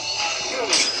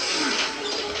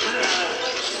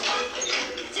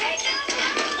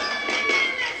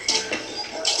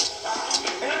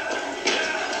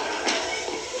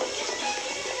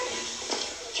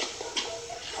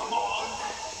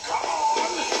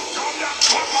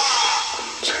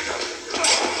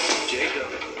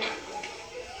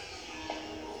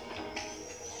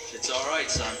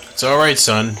 It's alright,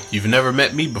 son. You've never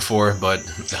met me before, but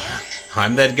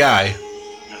I'm that guy.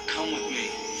 Now come with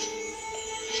me.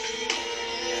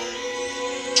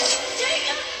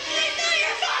 Jacob, he's not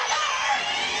your father!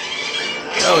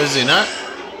 Oh, is he not?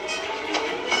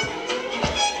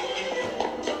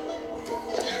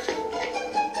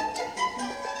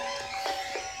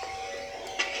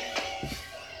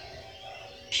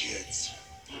 Kids,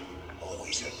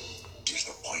 always a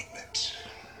disappointment.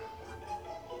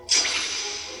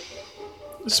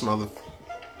 This mother.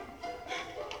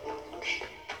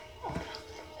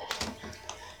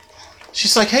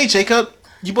 She's like, hey, Jacob,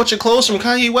 you bought your clothes from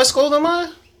Kanye West Clothing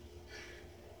Line?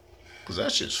 Because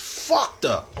that shit's fucked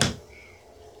up.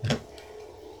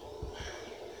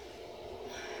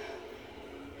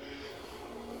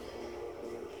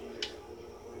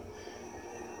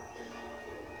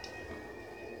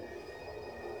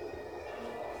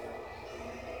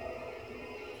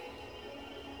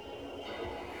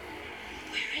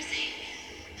 Where is he?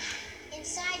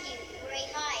 Inside you, where he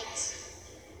hides.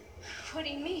 What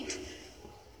do you mean?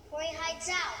 Where he hides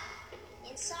out.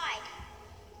 Inside.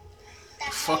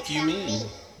 That's Fuck why he you found mean? me.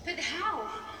 But how?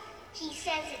 He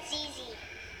says it's easy.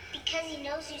 Because he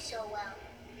knows you so well.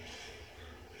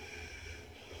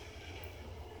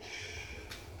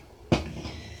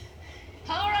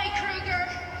 All right, Kruger.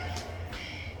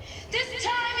 This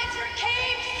time it's for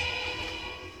keeps.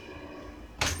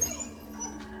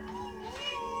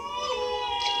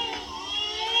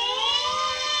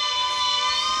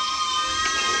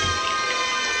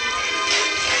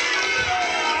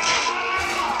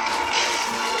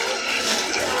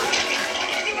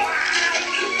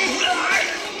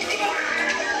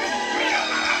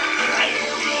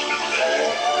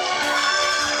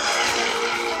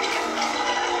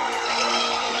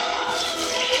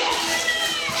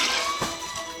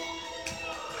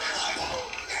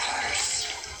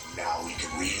 Now we can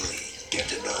really get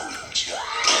to know each other.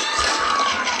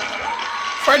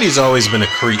 Freddy's always been a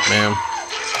creep, man.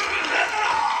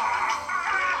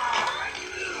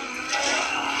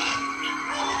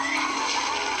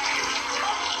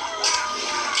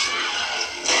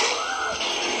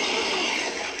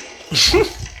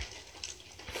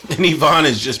 And Yvonne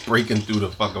is just breaking through the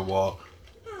fucking wall.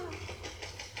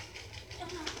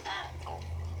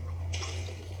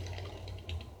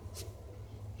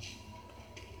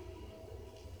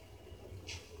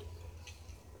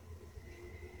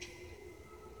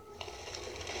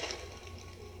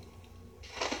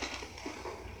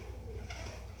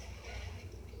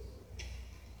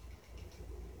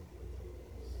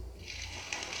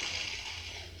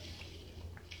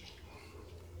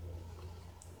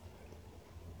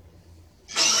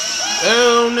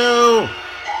 Oh no!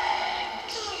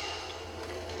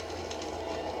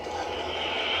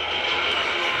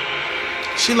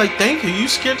 She like, thank you, you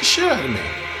scared the shit out of me.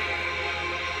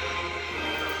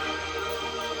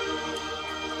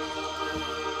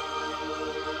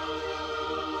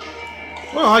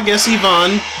 Well, I guess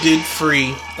Yvonne did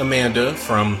free Amanda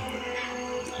from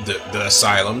the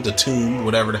asylum, the tomb,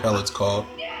 whatever the hell it's called.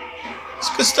 It's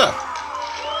good stuff.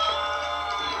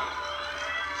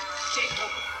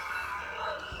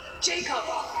 Jacob,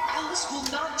 Alice will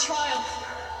not triumph.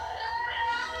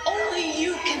 Only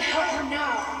you can help her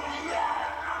now.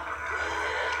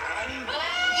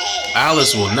 Hey,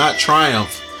 Alice will not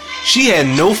triumph. She had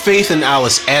no faith in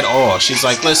Alice at all. She's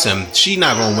like, listen, she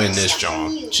not gonna win this,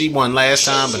 John. She won last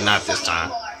time, but not this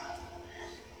time.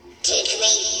 Take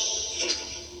me.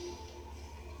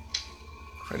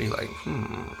 Freddy like,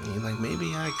 He's like,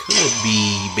 maybe I could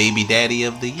be baby daddy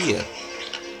of the year.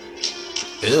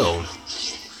 Ew.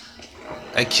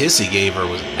 That kiss he gave her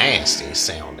was nasty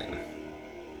sounding.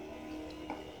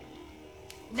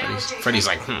 Freddy's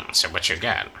like, so what you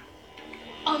got?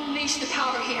 Unleash the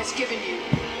power he has given you.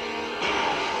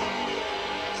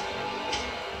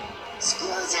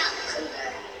 School's out,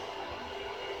 Cougar.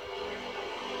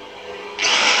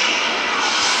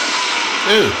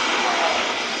 Ew.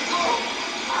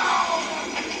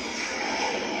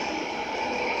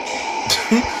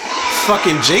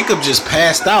 Fucking Jacob just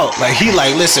passed out. Like, he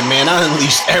like, listen, man, I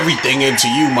unleashed everything into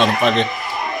you, motherfucker.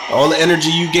 All the energy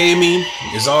you gave me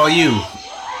is all you,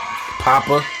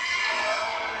 Papa.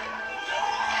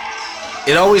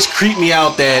 It always creeped me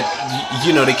out that,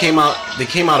 you know, they came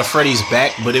out of Freddy's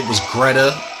back, but it was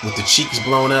Greta with the cheeks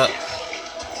blown up.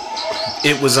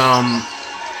 It was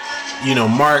you know,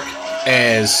 Mark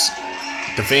as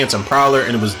the Phantom Prowler,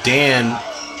 and it was Dan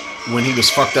when he was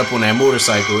fucked up on that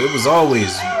motorcycle. It was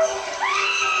always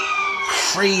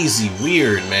crazy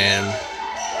weird, man.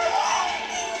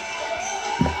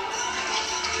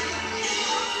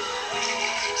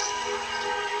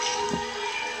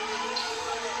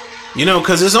 You know,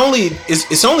 cause it's only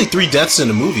 3 deaths in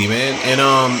the movie, man. And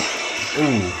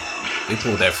they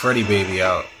pulled that Freddy baby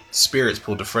out. Spirits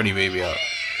pulled the Freddy baby out.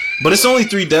 But it's only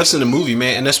 3 deaths in the movie,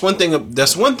 man. And that's one thing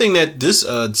that this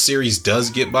series does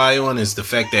get by on, is the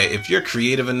fact that if you're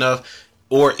creative enough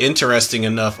or interesting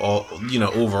enough, you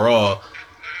know, overall,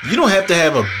 you don't have to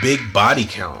have a big body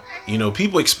count. You know,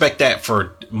 people expect that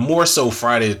for more so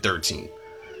Friday the 13th.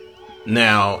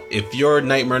 Now, if you're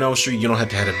Nightmare on Elm Street, you don't have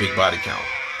to have a big body count.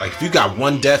 Like, if you got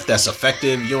 1 death that's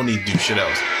effective, you don't need to do shit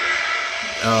else.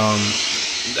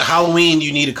 Halloween,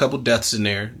 you need a couple deaths in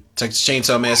there. Texas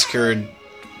Chainsaw Massacre,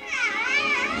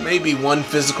 maybe 1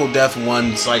 physical death,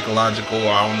 1 psychological.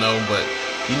 I don't know, but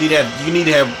you need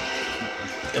to have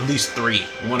at least 3,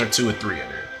 1 or 2 or 3 in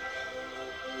there.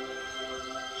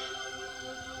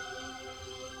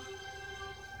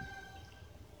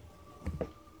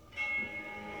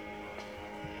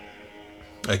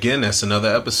 Again, that's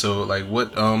another episode. Like,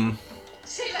 what,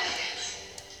 See that?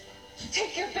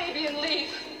 Take your baby and leave.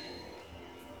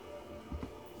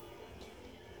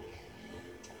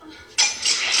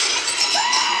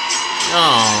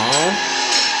 Aww.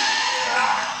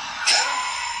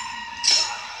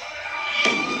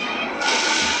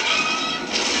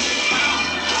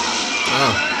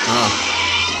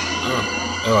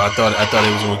 Oh, I thought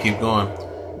it was gonna keep going.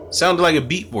 Sounded like a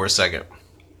beat for a second.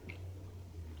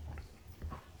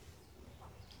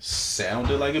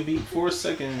 Sounded like a beat for a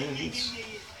second. Good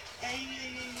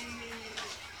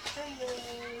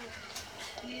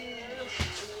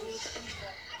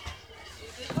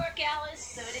work, Alice.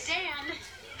 So did Dan.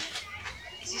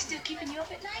 Is he still keeping you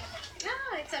up at night? No,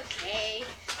 it's okay.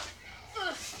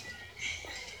 Ugh.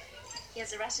 He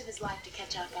has the rest of his life to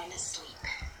catch up on his sleep.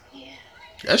 Yeah.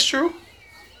 That's true.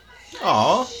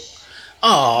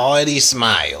 Aw, Eddie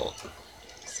smiled.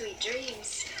 Sweet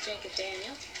dreams, Jacob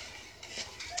Daniel.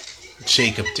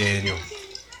 Jacob Daniel.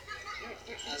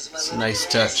 It's a nice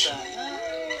touch.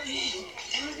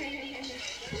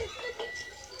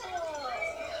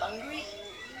 Hungry?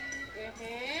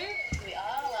 We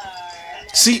all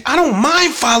are. See, I don't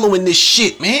mind following this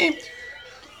shit, man.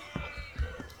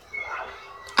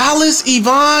 Alice,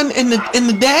 Yvonne, and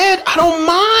the dad, I don't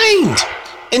mind.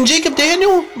 And Jacob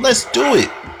Daniel, let's do it.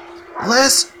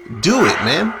 Let's do it,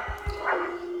 man.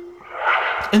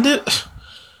 And then, Jesus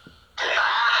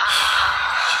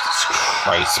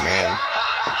Christ, man.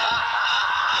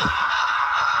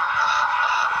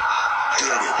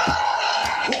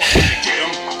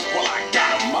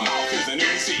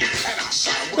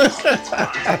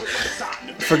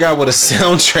 Forgot what a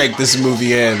soundtrack this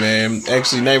movie had, man.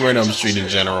 Actually, Nightmare on Elm Street in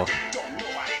general.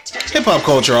 Hip hop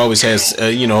culture always has,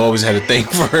 always had a thing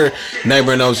for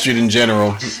Nightmare on Elm Street in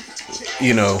general,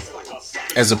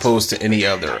 as opposed to any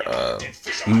other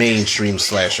mainstream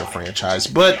slasher franchise.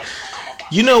 But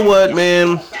you know what,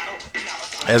 man?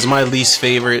 As my least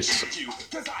favorite,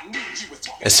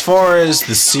 as far as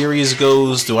the series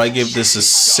goes, do I give this a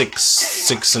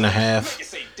 6.5?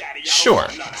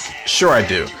 Sure I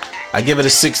do. I give it a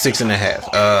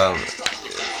 6.5.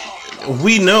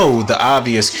 We know the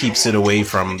obvious keeps it away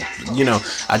from,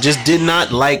 I just did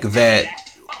not like that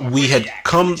we had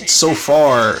come so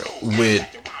far with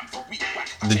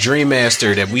the Dream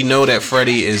Master, that we know that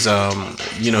Freddy is,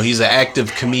 he's an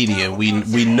active comedian.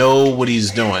 We know what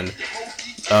he's doing.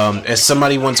 As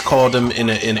somebody once called him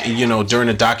during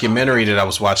a documentary that I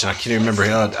was watching, I can't remember.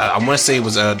 I want to say it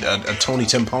was a Tony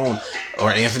Timpone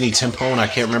or Anthony Timpone. I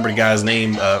can't remember the guy's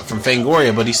name from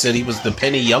Fangoria, but he said he was the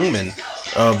Penny Youngman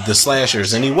of the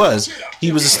slashers, and he was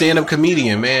a stand-up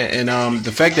comedian, man. And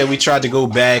the fact that we tried to go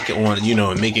back on,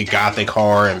 and make it gothic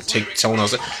horror and take tone,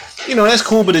 that's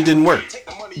cool, but it didn't work.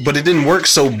 But it didn't work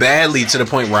so badly to the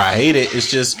point where I hate it.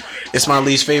 It's my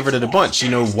least favorite of the bunch. You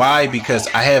know why? Because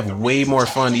I have way more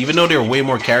fun, even though there are way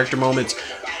more character moments.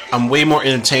 I'm way more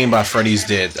entertained by Freddy's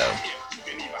Dead, though.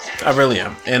 I really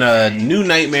am. And New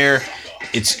Nightmare,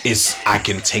 I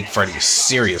can take Freddy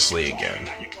seriously again.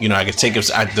 I can take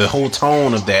the whole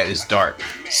tone of that is dark.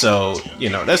 So,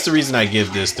 that's the reason I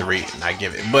give this the rating I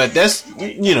give it. But that's,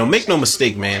 make no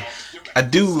mistake, man. I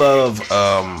do love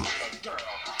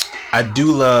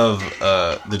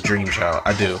the Dream Child.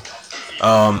 I do.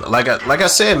 Like I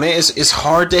said, man, it's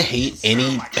hard to hate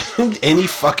any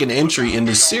fucking entry in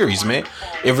this series, man.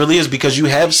 It really is, because you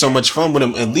have so much fun with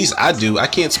him. At least I do. I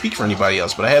can't speak for anybody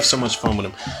else, but I have so much fun with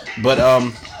him. But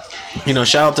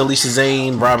shout out to Lisa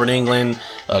Zane, Robert Englund,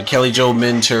 Kelly Jo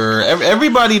Minter,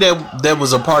 everybody that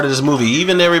was a part of this movie,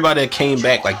 even everybody that came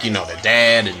back, like the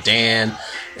dad and Dan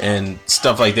and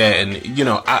stuff like that. And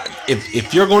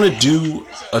if you're going to do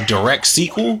a direct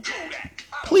sequel,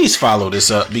 please follow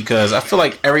this up, because I feel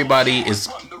like everybody that's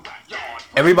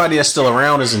still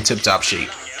around is in tip-top shape.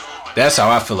 That's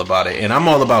how I feel about it. And I'm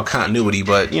all about continuity,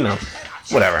 but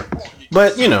whatever.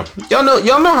 But y'all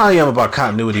know how I am about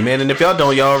continuity, man. And if y'all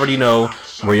don't, y'all already know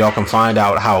where y'all can find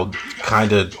out how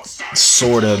kind of,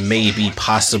 sort of, maybe,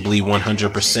 possibly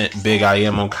 100% big I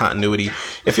am on continuity.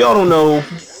 If y'all don't know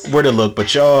where to look,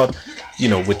 but y'all,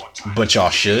 but y'all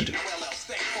should,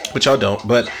 but y'all don't.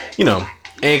 But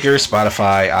Anchor,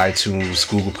 Spotify, iTunes,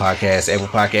 Google Podcasts, Apple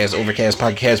Podcasts, Overcast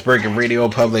Podcasts, Breaker Radio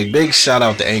Public. Big shout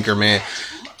out to Anchor, man.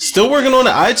 Still working on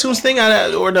the iTunes thing,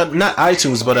 not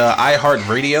iTunes, but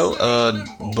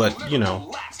iHeartRadio. But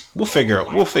we'll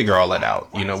figure all that out.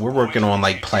 We're working on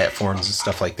like platforms and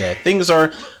stuff like that. Things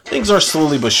are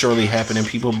slowly but surely happening,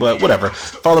 people. But whatever.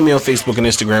 Follow me on Facebook and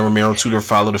Instagram, Romero Tudor.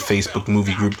 Follow the Facebook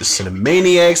movie group, The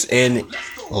Cinemaniacs. And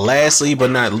lastly but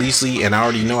not leastly, and I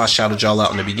already know I shouted y'all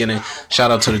out in the beginning,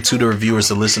 shout out to the Tudor reviewers,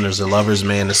 the listeners, the lovers,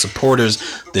 man, the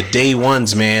supporters, the day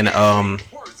ones, man.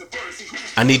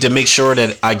 I need to make sure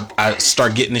that I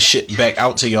start getting this shit back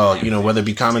out to y'all, whether it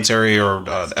be commentary or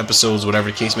episodes,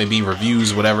 whatever the case may be,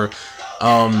 reviews, whatever.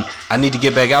 I need to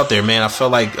get back out there, man. I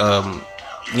felt like,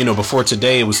 before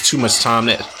today, it was too much time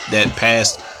that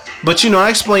passed. But, I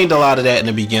explained a lot of that in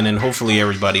the beginning. Hopefully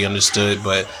everybody understood,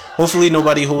 but hopefully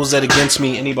nobody holds that against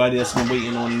me. Anybody that's been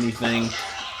waiting on anything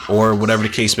or whatever the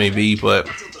case may be. But,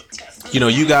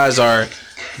 you guys are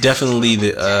definitely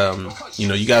the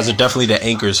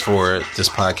anchors for this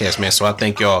podcast, man. So I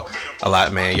thank y'all a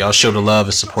lot, man. Y'all show the love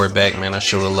and support back, man. I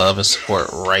show the love and support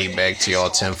right back to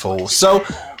y'all tenfold. So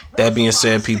that being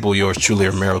said, people, yours truly,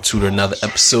 Romero Tudor. Another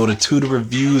episode of Tudor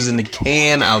Reviews in the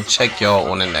can. I'll check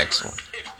y'all on the next one.